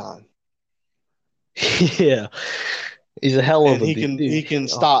 6'9". yeah, he's a hell of And a big he dude. can Oh,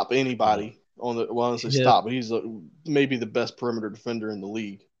 stop anybody on the well, I don't say yeah, stop, but he's maybe the best perimeter defender in the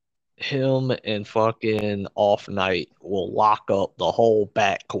league. him and fucking Off Night will lock up the whole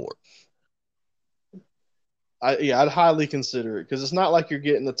backcourt. I'd highly consider it because it's not like you're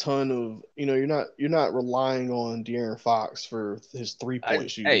getting a ton of, you're not relying on De'Aaron Fox for his 3-point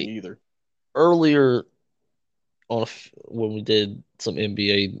shooting either. Earlier when we did some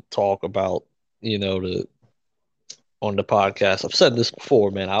NBA talk about, on the podcast, I've said this before,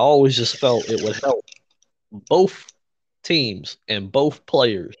 man. I always just felt it would help both teams and both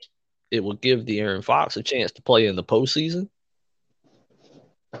players. It would give De'Aaron Fox a chance to play in the postseason.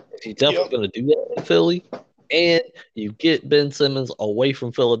 He's definitely going to do that in Philly. And you get Ben Simmons away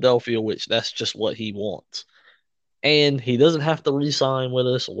from Philadelphia, which that's just what he wants. And he doesn't have to re-sign with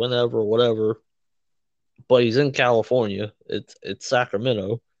us whenever, whatever. But he's in California. It's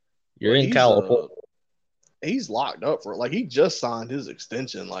Sacramento. You're in California. He's locked up for it. Like, he just signed his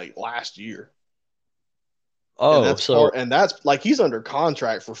extension like last year. Oh, and that's like he's under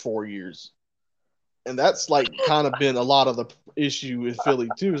contract for 4 years. And that's like kind of been a lot of the issue with Philly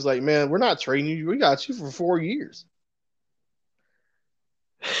too. Is like, man, we're not trading you. We got you for 4 years.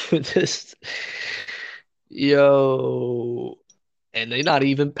 And they're not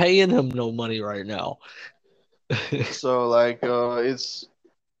even paying him no money right now. So like, it's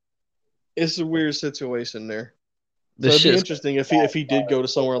a weird situation there. So it'd be interesting if he did go to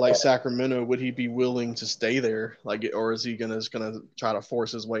somewhere like Sacramento, would he be willing to stay there? Like, or is he gonna try to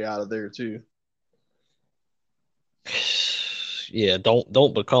force his way out of there too? Yeah,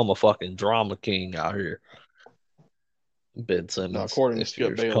 don't become a fucking drama king out here, Ben Simmons. No, according to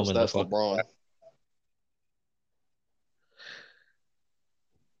Skip Bayless, that's LeBron.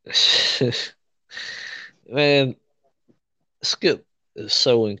 Man, Skip is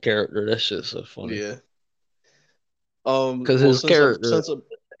so in character. That's just so funny. Yeah. Because his character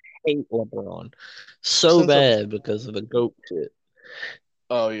hate LeBron so bad because of the GOAT shit.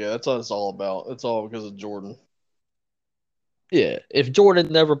 Oh yeah, that's what it's all about. It's all because of Jordan. Yeah, if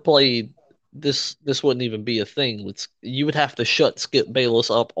Jordan never played, this wouldn't even be a thing. You would have to shut Skip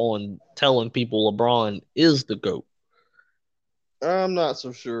Bayless up on telling people LeBron is the GOAT. I'm not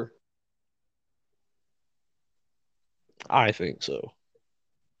so sure. I think so.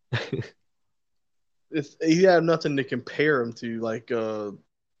 He had nothing to compare him to, like, and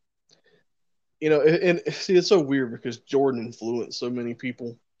see, it's so weird because Jordan influenced so many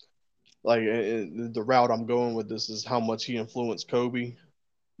people. Like, the route I'm going with this is how much he influenced Kobe.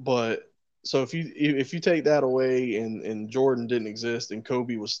 But so if you take that away and Jordan didn't exist and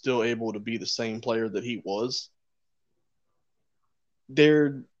Kobe was still able to be the same player that he was,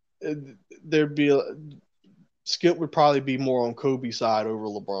 there'd be Skip would probably be more on Kobe's side over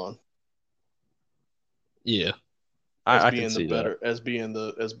LeBron. Yeah, I can see that as being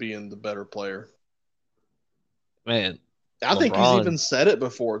the better player. Man, I think he's even said it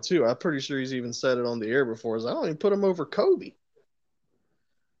before too. I'm pretty sure he's even said it on the air before. I don't even put him over Kobe.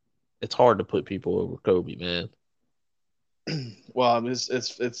 It's hard to put people over Kobe, man. Well,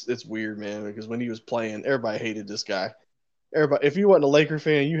 it's weird, man, because when he was playing, everybody hated this guy. Everybody, if you wasn't a Laker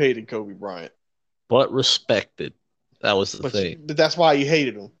fan, you hated Kobe Bryant. But respected. That was the thing. But that's why you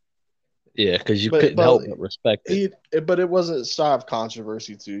hated him. Yeah, because you couldn't help but respect it. But it wasn't shy of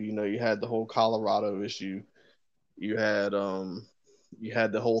controversy too. You had the whole Colorado issue. You had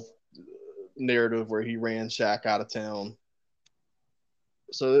the whole narrative where he ran Shaq out of town.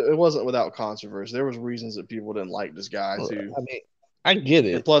 So it wasn't without controversy. There was reasons that people didn't like this guy too. I mean, I get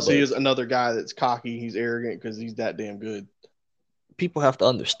it. And plus, he is another guy that's cocky. He's arrogant because he's that damn good. People have to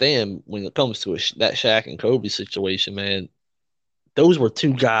understand when it comes to that Shaq and Kobe situation, man. Those were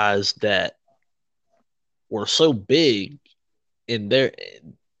two guys that were so big in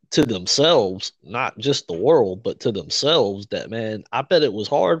to themselves, not just the world, but to themselves, that, man, I bet it was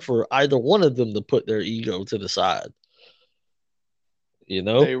hard for either one of them to put their ego to the side. They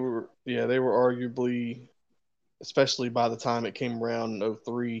were arguably, especially by the time it came around in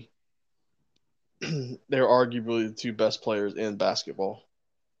 2003, they're arguably the two best players in basketball.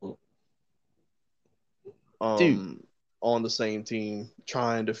 On the same team,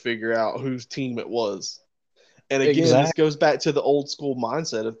 trying to figure out whose team it was. And again, This goes back to the old school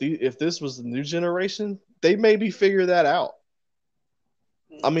mindset. If this was the new generation, they maybe figure that out.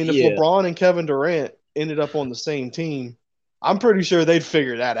 I mean, if LeBron and Kevin Durant ended up on the same team, I'm pretty sure they'd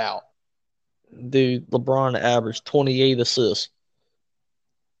figure that out. Dude, LeBron averaged 28 assists.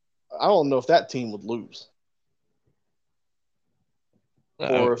 I don't know if that team would lose.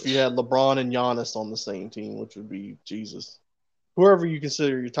 Or if you had LeBron and Giannis on the same team, which would be Jesus. Whoever you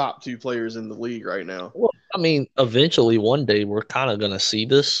consider your top two players in the league right now. Well, I mean, eventually one day we're kind of going to see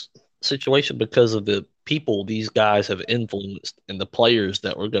this situation because of the people these guys have influenced and the players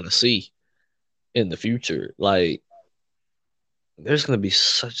that we're gonna see in the future. Like, there's gonna be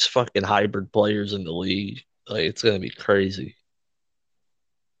such fucking hybrid players in the league. Like, it's gonna be crazy.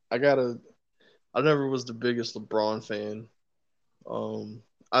 I never was the biggest LeBron fan. Um,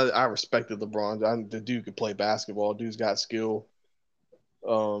 I respected LeBron. The dude could play basketball. Dude's got skill.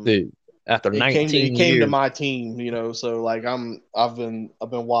 Um, Dude, after he 19 came to years, my team, so like I've been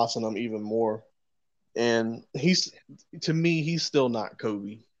watching him even more. And to me, he's still not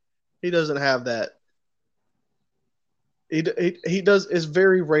Kobe. He doesn't have that. He does. It's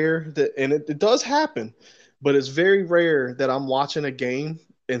very rare that, and it does happen, but it's very rare that I'm watching a game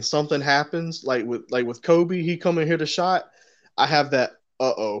and something happens. Like with Kobe, he come and hit a shot. I have that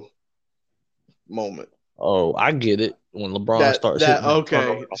oh moment. oh, I get it. When LeBron That starts that hitting that okay,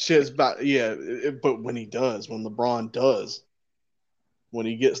 turnaround, shit's about yeah. But when LeBron does, when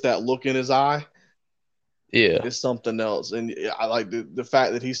he gets that look in his eye, yeah. it's something else. And I like the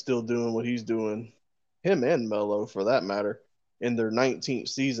fact that he's still doing what he's doing, him and Melo for that matter, in their 19th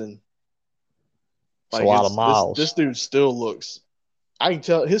season. It's a Like lot of it's this miles. dude still looks. I can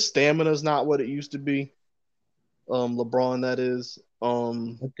tell his stamina is not what it used to be. LeBron, that is.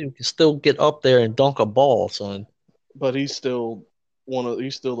 That dude can still get up there and dunk a ball, son. But he's still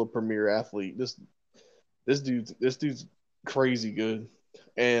a premier athlete. This dude's crazy good,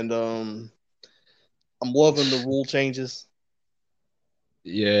 and I'm loving the rule changes,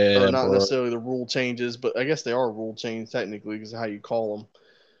 or Yeah, not bro. necessarily the rule changes, but I guess they are rule changes technically because how you call them.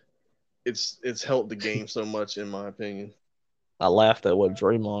 It's helped the game so much in my opinion. I laughed at what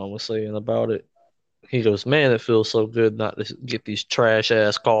Draymond was saying about it. He goes, "Man, it feels so good not to get these trash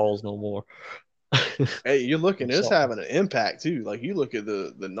ass calls no more." Hey, you're looking, it's So having an impact too. Like you look at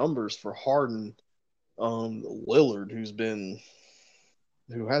the numbers for Harden, Lillard,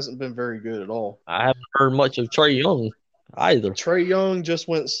 who hasn't been very good at all. I haven't heard much of Trey Young either. Trey Young just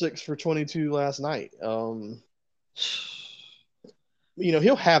went 6 for 22 last night.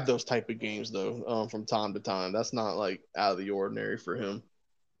 He'll have those type of games though, from time to time. That's not like out of the ordinary for him.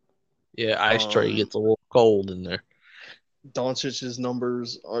 Yeah, Ice Trey Um, gets a little cold in there. Doncic's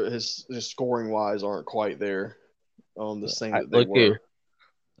numbers are his scoring wise aren't quite there, the same that they Look were. here,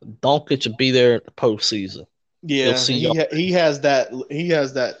 Doncic will be there in the postseason. You'll Yeah, see y'all. he has that. He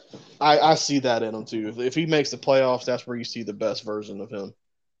has that. I see that in him too. If he makes the playoffs, that's where you see the best version of him.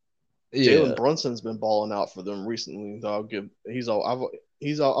 Jalen Yeah, Brunson's been balling out for them recently. Though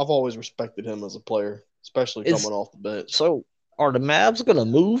I've always respected him as a player, especially is coming off the bench. so. Are the Mavs gonna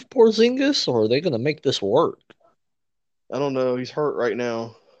move Porzingis, or are they gonna make this work? I don't know. He's hurt right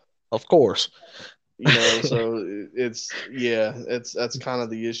now. Of course. So that's kind of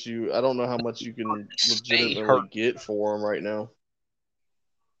the issue. I don't know how much you can Stay legitimately hurt. get for him right now.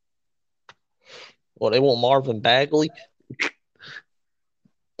 Well, they want Marvin Bagley.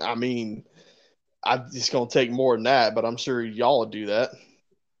 I mean, it's gonna take more than that, but I'm sure y'all would do that.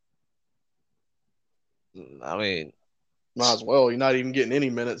 I mean, Might as well. You're not even getting any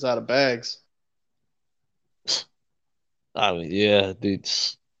minutes out of Bags. yeah, dude.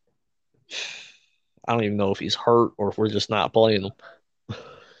 I don't even know if he's hurt or if we're just not playing him.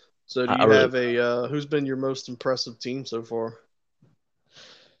 So do I you really, have who's been your most impressive team so far?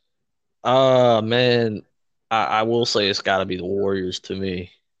 man, I will say it's got to be the Warriors to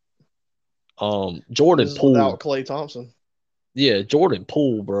me. Jordan This is without Poole, Klay Thompson. yeah, Jordan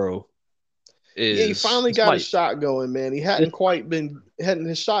Poole, bro, Yeah, he is finally this got his might shot going, man. He this, hadn't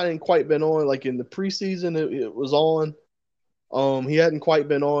his shot hadn't quite been on. Like in the preseason, it was on. He hadn't quite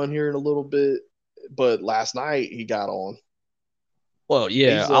been on here in a little bit, but last night he got on. well,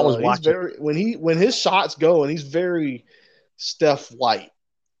 yeah, I was He's watching. very when his shots go, and he's very Steph White.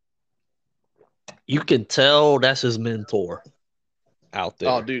 You can tell that's his mentor out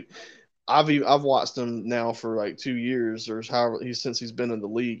Oh, there, dude, I've watched him now for like 2 years or however since he's been in the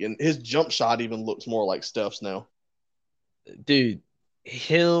league, and his jump shot even looks more like Steph's now. dude.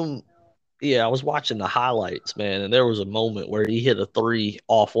 Him, yeah, I was watching the highlights, man, and there was a moment where he hit a three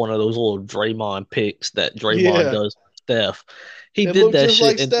off one of those little Draymond picks that Draymond Yeah, does with Steph. He it did looked that just shit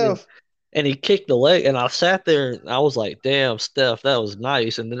like and Steph. and he kicked the leg, and I sat there and I was like, "Damn, Steph, that was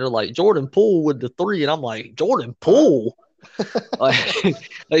nice." And then they're like, "Jordan Poole with the three," and I'm like, "Jordan Huh? Poole?" Like,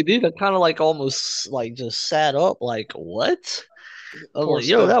 like dude, I kind of like almost like just sat up, like, "What?" I was Poor like,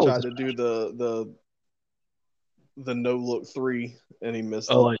 "Yo, Steph that was." tried to do the no look three, and he missed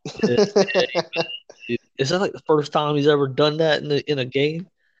Oh, it. like, is that like the first time he's ever done that in a game?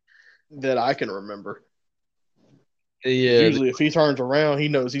 That I can remember. Because Yeah. usually, if he turns around, he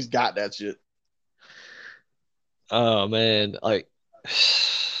knows he's got that shit. Oh man, like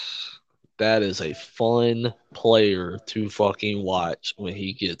That is a fun player to fucking watch when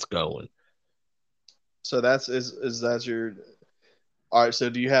he gets going. So is that your all right? So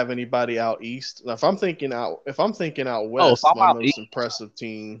do you have anybody out east? Now, if I'm thinking out Oh, if west, I'm my out most east, impressive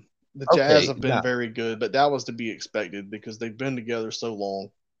team, the Jazz okay, have been now very good, but that was to be expected because they've been together so long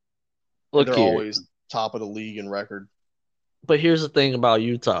and look they're here. always top of the league in record. But here's the thing about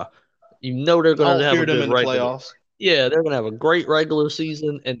Utah. You know they're I going don't to have fear a them good in the regular. playoffs. Yeah, they're going to have a great regular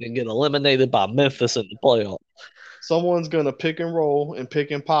season and then get eliminated by Memphis in the playoffs. Someone's gonna pick and roll and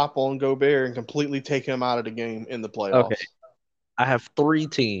pick and pop on Gobert and completely take him out of the game in the Okay, playoffs. I have 3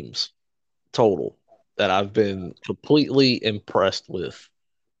 teams total that I've been completely impressed with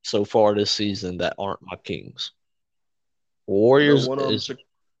so far this season that aren't my Kings. I know Warriors one of them. is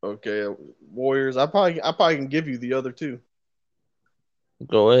Okay, Warriors. I probably can give you the other two.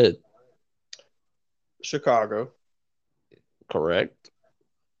 go ahead, Chicago, correct,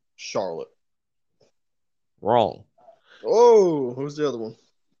 Charlotte. wrong, Oh, who's the other one?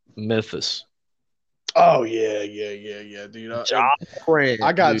 Memphis. Oh yeah, dude. John I Morant,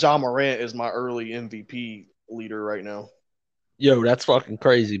 got dude. John Morant as my early MVP leader right now. Yo, that's fucking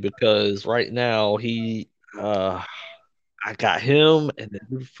crazy because right now uh I got him and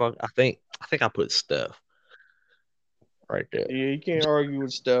then I think I put Steph right there. Yeah, you can't argue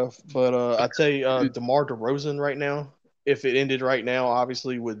with Steph, but I tell you, Dude, DeMar DeRozan right now, if it ended right now,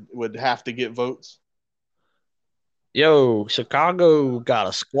 obviously would have to get votes. yo, Chicago got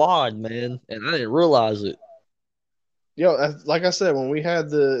a squad, man, and I didn't realize it. Like I said, when we had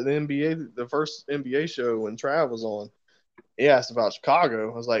the NBA, the first NBA show when Trav was on, he asked about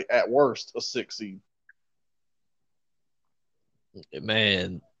Chicago. I was like, at worst, a 6 seed,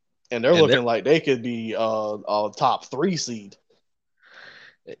 Man, and they're and looking like they could be a top 3 seed.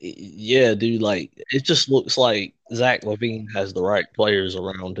 yeah, dude, like it just looks like Zach Levine has the right players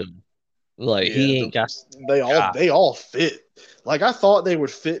around him. Like Yeah, he ain't got guy. they all fit. Like I thought they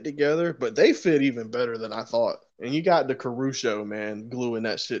would fit together, but they fit even better than I thought. And you got the Caruso man gluing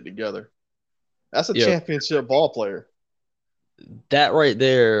that shit together. That's a Yo, championship ball player. that right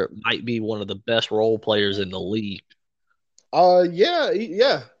there might be one of the best role players in the league. Yeah.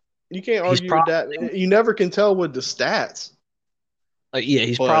 You can't He's argue with probably that. You never can tell with the stats, yeah,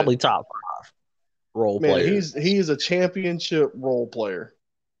 he's but probably top role man, player. he's a championship role player.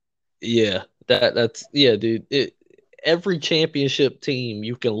 Yeah, that's yeah, dude. Every championship team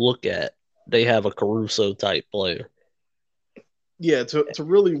you can look at, they have a Caruso type player. Yeah, to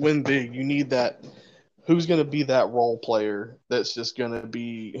really win big, you need that. Who's going to be that role player that's just going to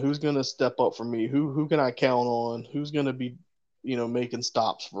be who's going to step up for me? Who can I count on? Who's going to be, making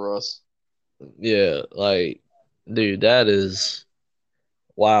stops for us? Yeah, like dude, that is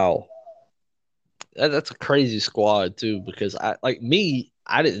wow. That's a crazy squad too because I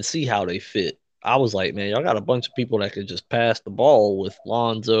didn't see how they fit. I was like, man, y'all got a bunch of people that could just pass the ball with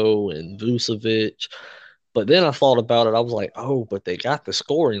Lonzo and Vucevic. But then I thought about it. I was like, oh, but they got the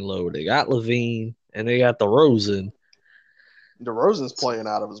scoring load. They got Levine and they got the Rosen. DeRozan's playing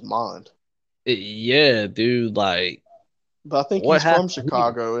out of his mind, Yeah, dude. Like, but I think what he's from happened here?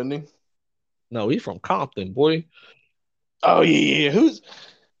 Chicago, isn't he? No, he's from Compton, boy. Oh yeah. Who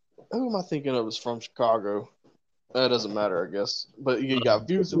am I thinking of is from Chicago? That doesn't matter, I guess. But you got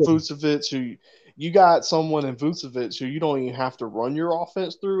Vucevic, who you got someone in Vucevic who you don't even have to run your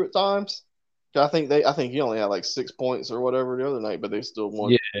offense through at times. I think he only had like 6 points or whatever the other night, but they still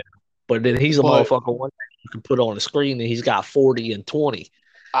won. Yeah, but then he's a But motherfucker one day you can put on the screen and he's got 40 and 20.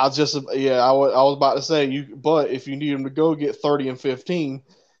 I was about to say you. But if you need him to go get 30 and 15,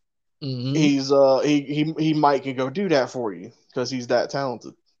 Mm-hmm. he might can go do that for you because he's that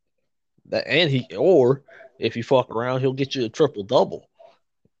talented. Or if you fuck around, he'll get you a triple double.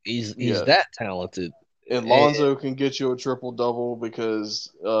 He's Yeah, that talented. and And Lonzo can get you a triple double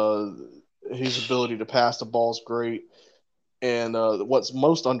because his ability to pass the ball is great. And what's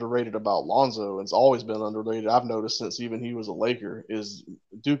most underrated about Lonzo, and it's always been underrated, I've noticed since even he was a Laker, is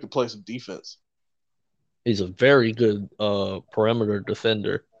Duke can play some defense. he's a very good perimeter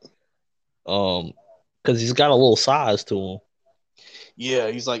defender. Because he's got a little size to him.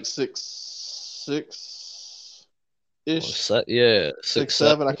 Yeah, he's like 6'6" ish, Yeah, 6 6 7.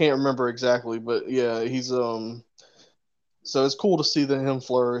 7. I can't remember exactly, but yeah, he's So it's cool to see him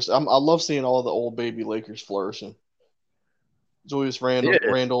flourish. I love seeing all the old baby Lakers flourishing. Julius Yeah,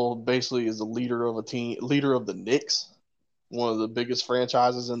 Randle basically is the leader of a team, leader of the Knicks, one of the biggest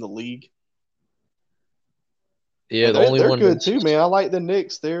franchises in the league. yeah. And The only they're one good that's too, man. I like the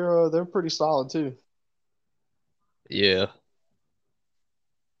Knicks. They're pretty solid too. yeah.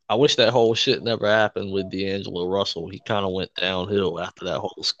 I wish that whole shit never happened with D'Angelo Russell. He kind of went downhill after that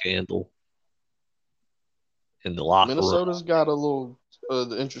whole scandal. in the locker room. Minnesota's got a little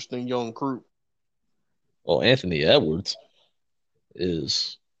interesting young crew. Well, Anthony Edwards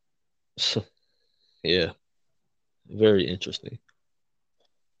is, yeah, very interesting.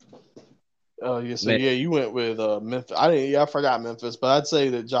 Yeah, so Man, yeah, you went with Memphis. I forgot Memphis, but I'd say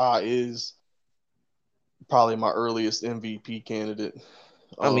that Ja is probably my earliest MVP candidate.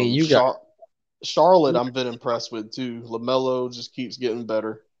 I mean, you got Charlotte, I'm a bit impressed with too. LaMelo just keeps getting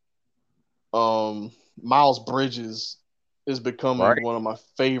better. Miles Bridges is becoming right. one of my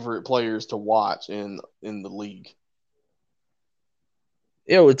favorite players to watch in the league.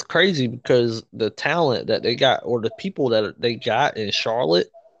 It's crazy because the talent that they got, or the people that they got in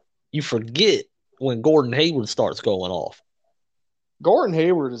Charlotte, you forget when Gordon Hayward starts going off. Gordon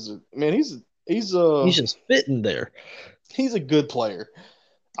Hayward is he's He's just fitting there. he's a good player.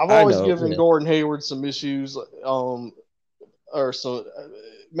 I've I always know. given Yeah. Gordon Hayward some issues, or so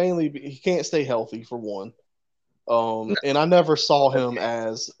mainly he can't stay healthy for one. And I never saw him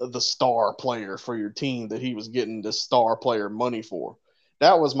as the star player for your team that he was getting the star player money for.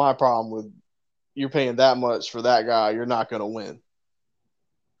 That was my problem with you're paying that much for that guy, you're not going to win.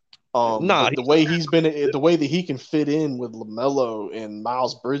 Nah, But the way the way that he can fit in with LaMelo and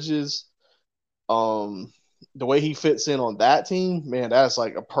Miles Bridges, the way he fits in on that team, man, that's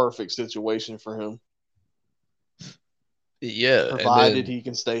like a perfect situation for him, yeah, provided he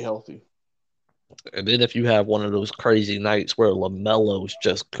can stay healthy. and then if you have one of those crazy nights where LaMelo's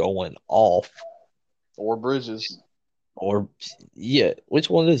just going off, Or Bridges, or yeah, which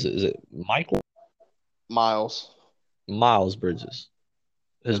one is it? Is it Michael Miles, Miles Bridges?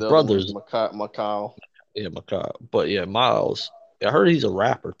 His and the other one's brother's Mikal. yeah, Makai. But yeah, Miles. I heard he's a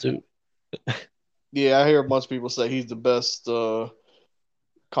rapper too. Yeah, I hear a bunch of people say he's the best.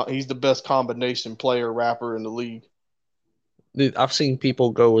 He's the best combination player rapper in the league. Dude, I've seen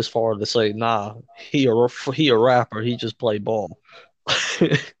people go as far to say, "Nah, he a rapper. He just play ball."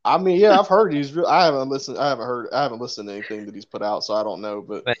 I mean, yeah, I've heard he's real. I haven't listened. I haven't listened to anything that he's put out, so I don't know.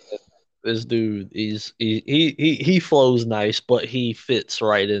 But Man, this dude, he flows nice, but he fits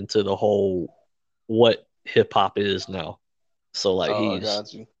right into the whole what hip hop is now. So like I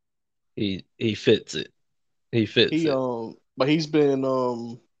got you. he fits it. He fits He it. but he's been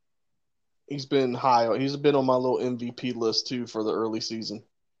high. He's been on my little MVP list too for the early season.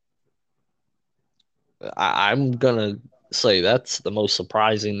 I'm gonna say that's the most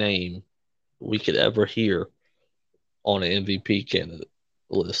surprising name we could ever hear on an MVP candidate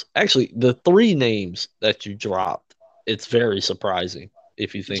list. Actually, the three names that you dropped, it's very surprising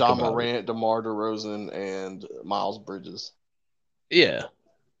if you think Ja about it. Morant, DeMar DeRozan, and Miles Bridges. Yeah,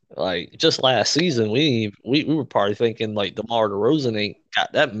 like just last season, we were probably thinking like DeMar DeRozan ain't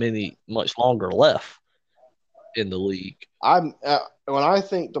got that many much longer left in the league. I'm when I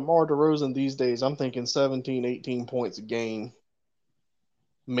think DeMar DeRozan these days, I'm thinking 17, 18 points a game,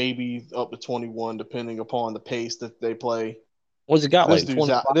 maybe up to 21, depending upon the pace that they play. What's he got like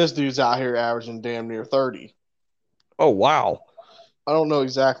 25? This dude's out here averaging damn near 30. Oh wow, I don't know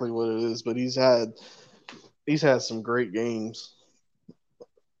exactly what it is, but he's had some great games,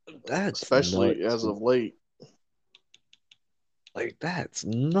 that's especially nuts. as of late. Like that's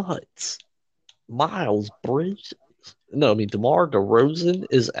nuts. Miles Bridges. No, I mean DeMar DeRozan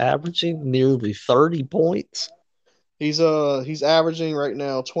is averaging nearly 30 points. He's averaging right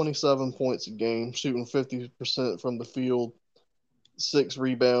now 27 points a game, shooting 50% from the field, 6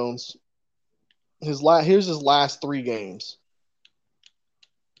 rebounds. Here's his last 3 games.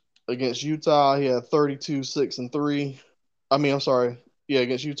 Against Utah, he had 32, 6, and 3. I mean, I'm sorry. Yeah,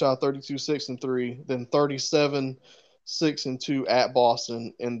 against Utah, 32, 6, and 3. Then 37, 6, and 2 at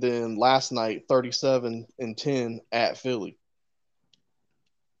Boston. And then last night, 37 and 10 at Philly.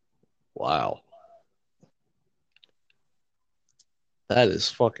 Wow. That is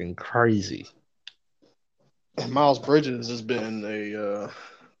fucking crazy. And Miles Bridges has been a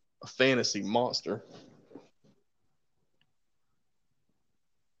fantasy monster.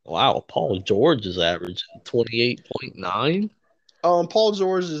 Wow, Paul George is averaging 28.9. Paul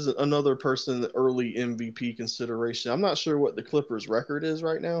George is another person early MVP consideration. I'm not sure what the Clippers' record is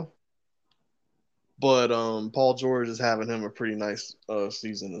right now, but Paul George is having him a pretty nice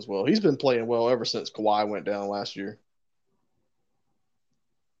season as well. He's been playing well ever since Kawhi went down last year.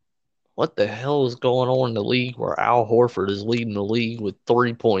 What the hell is going on in the league where Al Horford is leading the league with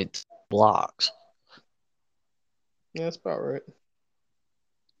 3 points blocks? Yeah, that's about right.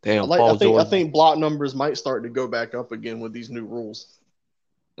 Damn, Paul I George. think block numbers might start to go back up again with these new rules.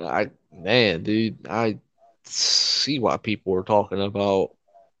 Dude, I see why people are talking about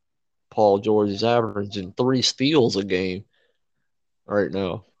Paul George is averaging 3 steals a game right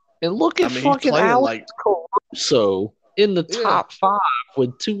now. And look I at mean, he's fucking playing Alex like Caruso. So in the Yeah, top 5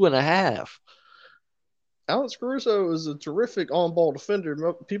 with 2.5. Alex Caruso is a terrific on-ball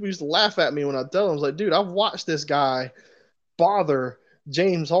defender. People used to laugh at me when I tell them, I was like, dude, I've watched this guy bother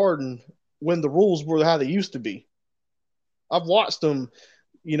James Harden when the rules were how they used to be. I've watched him,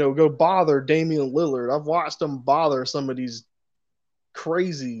 go bother Damian Lillard. I've watched him bother some of these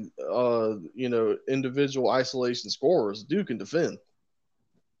crazy, individual isolation scorers. Dude can defend.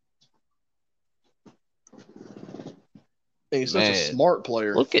 And he's such a Man, smart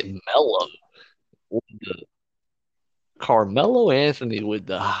player. look at Melo. Carmelo Anthony with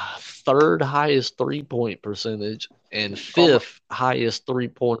the third highest 3-point percentage and fifth highest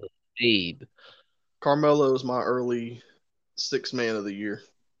 3-point made. Carmelo is my early sixth man of the year.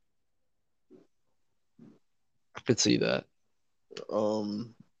 I could see that.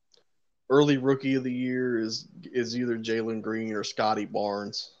 Early rookie of the year is either Jalen Green or Scotty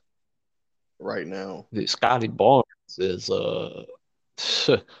Barnes right now. Scotty Barnes is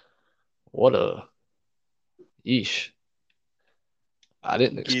what a yeesh. I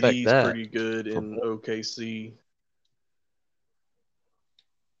didn't expect Giddey's that. pretty good in OKC.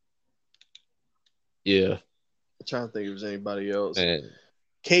 Yeah. I'm trying to think if there's anybody else. Man.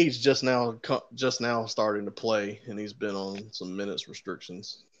 Cage just now starting to play, and he's been on some minutes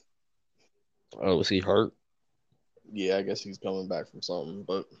restrictions. Oh, was he hurt? Yeah, I guess he's coming back from something,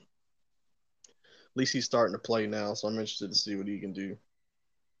 but at least he's starting to play now, so I'm interested to see what he can do.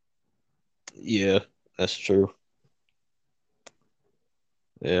 Yeah, that's true.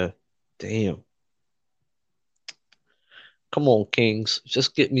 Yeah. Damn. Come on, Kings.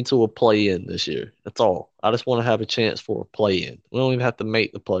 Just get me to a play-in this year. That's all. I just want to have a chance for a play-in. We don't even have to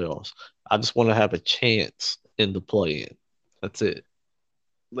make the playoffs. I just want to have a chance in the play-in. That's it.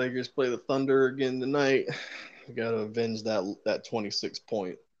 Lakers play the Thunder again tonight. We got to avenge that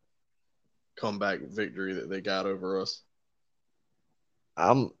 26-point comeback victory that they got over us.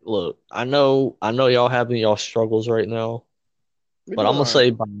 Look, I know y'all having y'all struggles right now, but I'm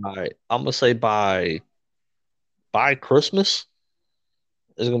gonna say by Christmas,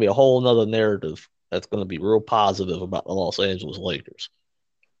 there's gonna be a whole nother narrative that's gonna be real positive about the Los Angeles Lakers.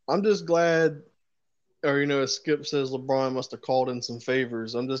 I'm just glad, or as Skip says, LeBron must have called in some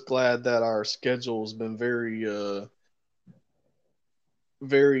favors. I'm just glad that our schedule has been very,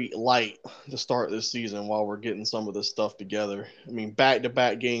 very light to start this season while we're getting some of this stuff together. I mean,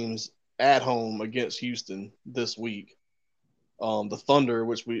 back-to-back games at home against Houston this week. The Thunder,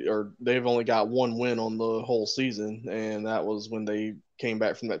 they've only got one win on the whole season, and that was when they came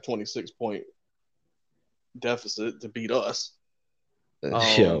back from that 26-point deficit to beat us.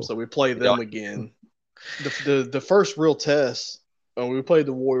 So we play them again. The first real test, we played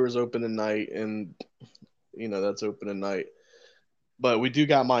the Warriors opening night, and that's opening night. But we do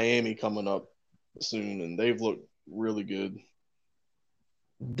got Miami coming up soon, and they've looked really good.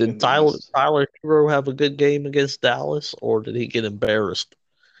 Did Tyler Hero have a good game against Dallas, or did he get embarrassed?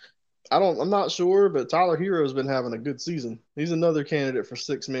 I'm not sure, but Tyler Hero's been having a good season. He's another candidate for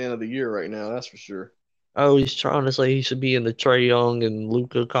sixth man of the year right now, that's for sure. Oh, he's trying to say he should be in the Trae Young and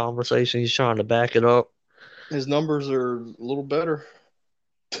Luka conversation. He's trying to back it up. His numbers are a little better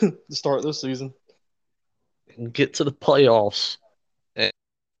to start this season. And get to the playoffs.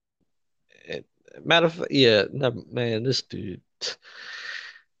 Matter of fact, yeah, man, this dude.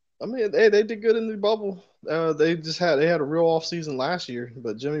 I mean, they did good in the bubble. They had a real off season last year,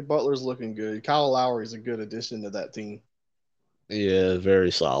 but Jimmy Butler's looking good. Kyle Lowry's a good addition to that team. Yeah,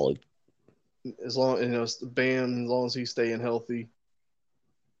 very solid. As long Bam, as long as he's staying healthy,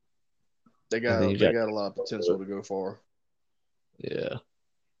 they got a lot of potential to go far. Yeah.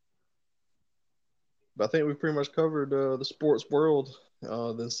 But I think we pretty much covered the sports world.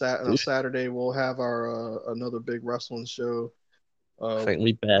 Then Saturday we'll have our another big wrestling show. I think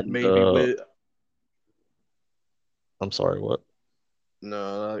we bet maybe with. I'm sorry, what?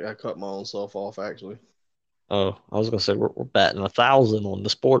 No, I cut my own self off actually. Oh, I was gonna say we're batting 1,000 on the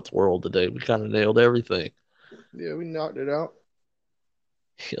sports world today. We kind of nailed everything. Yeah, we knocked it out.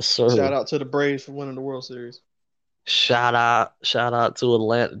 Yes, sir. Shout out to the Braves for winning the World Series. Shout out to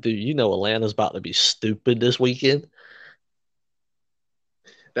Atlanta. Dude, Atlanta's about to be stupid this weekend.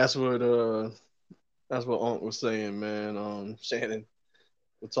 That's what Unc was saying, man. Shannon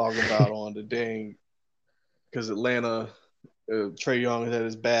was talking about on the dang because Atlanta, Trae Young had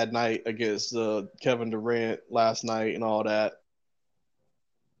his bad night against Kevin Durant last night and all that.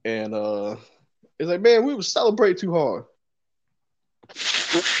 And it's like, man, we would celebrate too hard.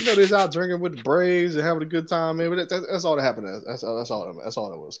 They're just out drinking with the Braves and having a good time, man. But that's all that happened. That's all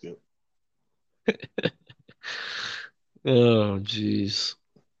that was, Skip. Oh, jeez.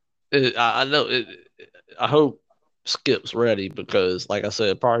 I know it. I hope Skip's ready because, like I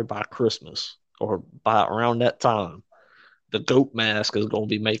said, probably by Christmas or by around that time, the goat mask is going to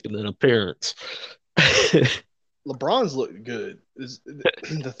be making an appearance. LeBron's looked good.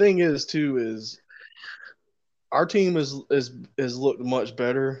 The thing is too is our team is looked much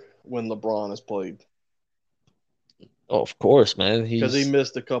better when LeBron has played Oh, of course, man. because he He's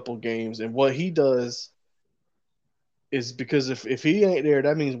missed a couple games, and what he does is because if he ain't there,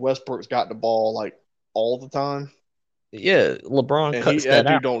 that means Westbrook's got the ball like all the time, yeah. LeBron and cuts that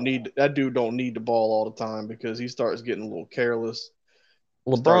out. that dude don't need the ball all the time because he starts getting a little careless,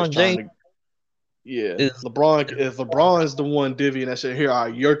 starts LeBron trying James to yeah. is LeBron, if LeBron is the one divvying that shit, here, all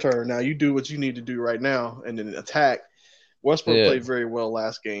right, your turn. Now you do what you need to do right now, and then attack. Westbrook yeah. played very well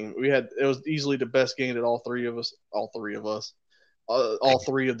last game. It was easily the best game that all three of all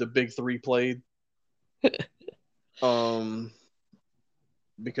three of the big three played. Um,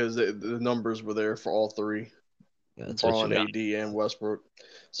 because the numbers were there for all three, That's what you Braun, got. AD, and Westbrook.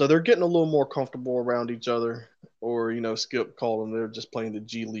 So they're getting a little more comfortable around each other. Or Skip called them. They're just playing the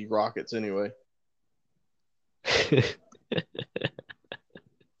G League Rockets anyway.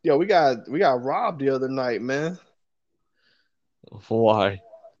 Yeah, we got robbed the other night, man. Why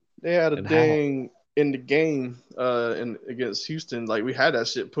They had a and how? dang in the game against Houston. Like we had that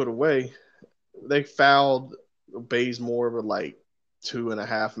shit put away. They fouled Bazemore with like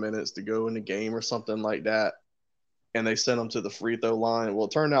 2.5 minutes to go in the game or something like that, and they sent him to the free throw line. Well,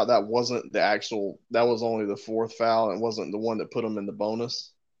 it turned out that wasn't the actual. That was only the fourth foul, and wasn't the one that put him in the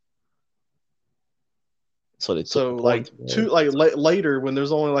bonus. So they took the So like points away. later, when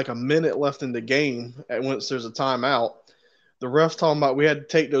there's only like a minute left in the game, and once there's a timeout, the ref talking about we had to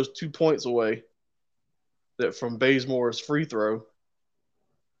take those 2 points away that from Bazemore's free throw,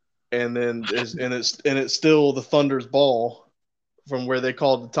 and then it's still the Thunder's ball from where they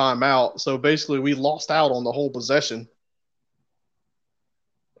called the timeout. So basically, we lost out on the whole possession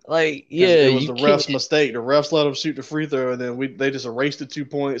Like, because yeah, it was you the can't. refs' mistake. The refs let them shoot the free throw, and then they just erased the 2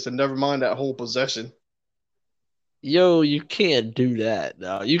 points and never mind that whole possession. Yo, you can't do that.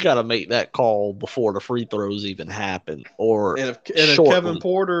 Now you got to make that call before the free throws even happen, or And if Kevin shortly.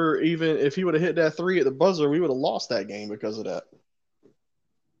 Porter, even if he would have hit that three at the buzzer, we would have lost that game because of that.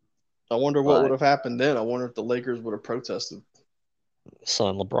 I wonder what would Like, have happened then. I wonder if the Lakers would have protested.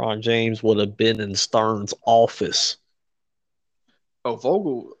 son, LeBron James would have been in Stern's office. Oh,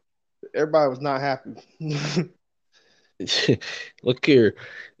 Vogel, everybody was not happy. Look here,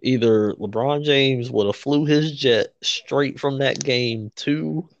 either LeBron James would have flew his jet straight from that game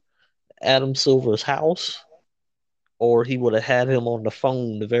to Adam Silver's house, or he would have had him on the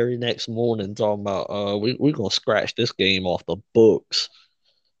phone the very next morning talking about, we're gonna scratch this game off the books.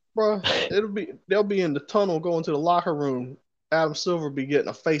 Bro, they'll be in the tunnel going to the locker room. Adam Silver be getting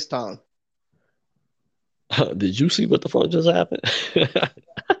a FaceTime. Did you see what the fuck just happened? But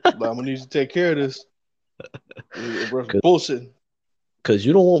I'm gonna need you to take care of this. We're bullshit. Because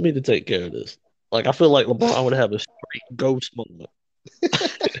you don't want me to take care of this. Like, I feel like LeBron would have a straight ghost moment.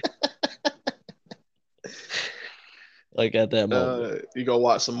 Like, at that moment. You gonna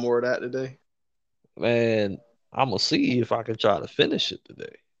watch some more of that today? Man, I'm going to see if I can try to finish it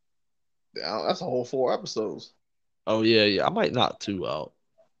today. Yeah, that's a whole 4 episodes. Oh, yeah, yeah. I might knock two out,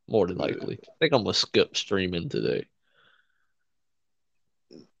 more than likely. I think I'm going to skip streaming today.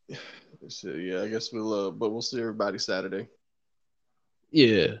 So yeah, I guess but we'll see everybody Saturday.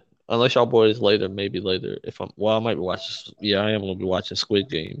 Yeah. Unless y'all boys later, maybe later. I might be watching. Yeah, I am going to be watching Squid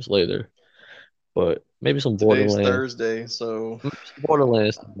Games later. But maybe some Today's Borderlands. Thursday, so Maybe some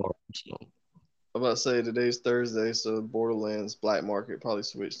Borderlands tomorrow. So. I'm about to say today's Thursday, so Borderlands Black Market probably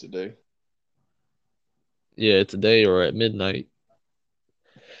switched today. Yeah, today or at midnight.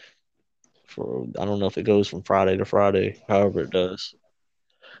 I don't know if it goes from Friday to Friday, however it does.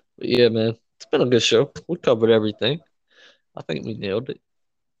 But yeah, man, it's been a good show. We covered everything. I think we nailed it.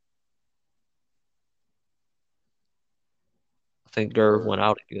 I think Gerv Or went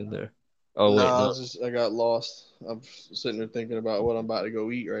out again there. Oh wait, nah, no. I got lost. I'm sitting there thinking about what I'm about to go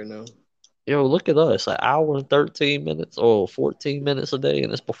eat right now. Yo, look at us. An hour and 13 minutes or 14 minutes a day,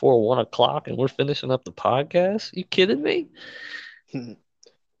 and it's before 1 o'clock, and we're finishing up the podcast. You kidding me?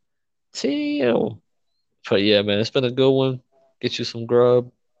 Damn. But yeah, man, it's been a good one. Get you some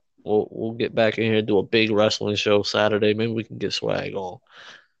grub. We'll get back in here and do a big wrestling show Saturday. Maybe we can get swag on.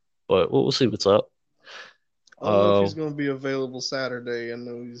 But we'll see what's up. I don't know if he's Um, gonna be available Saturday. I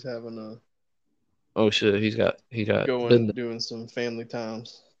know he's having a oh shit, he got going business. doing some family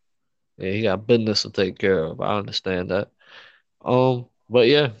times. Yeah, he got business to take care of. I understand that. But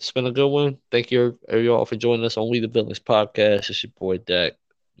yeah, it's been a good one. Thank you all for joining us on We the Villains podcast. It's your boy Dak.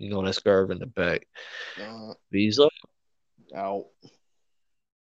 You know that scarf in the back. Uh, Visa. out.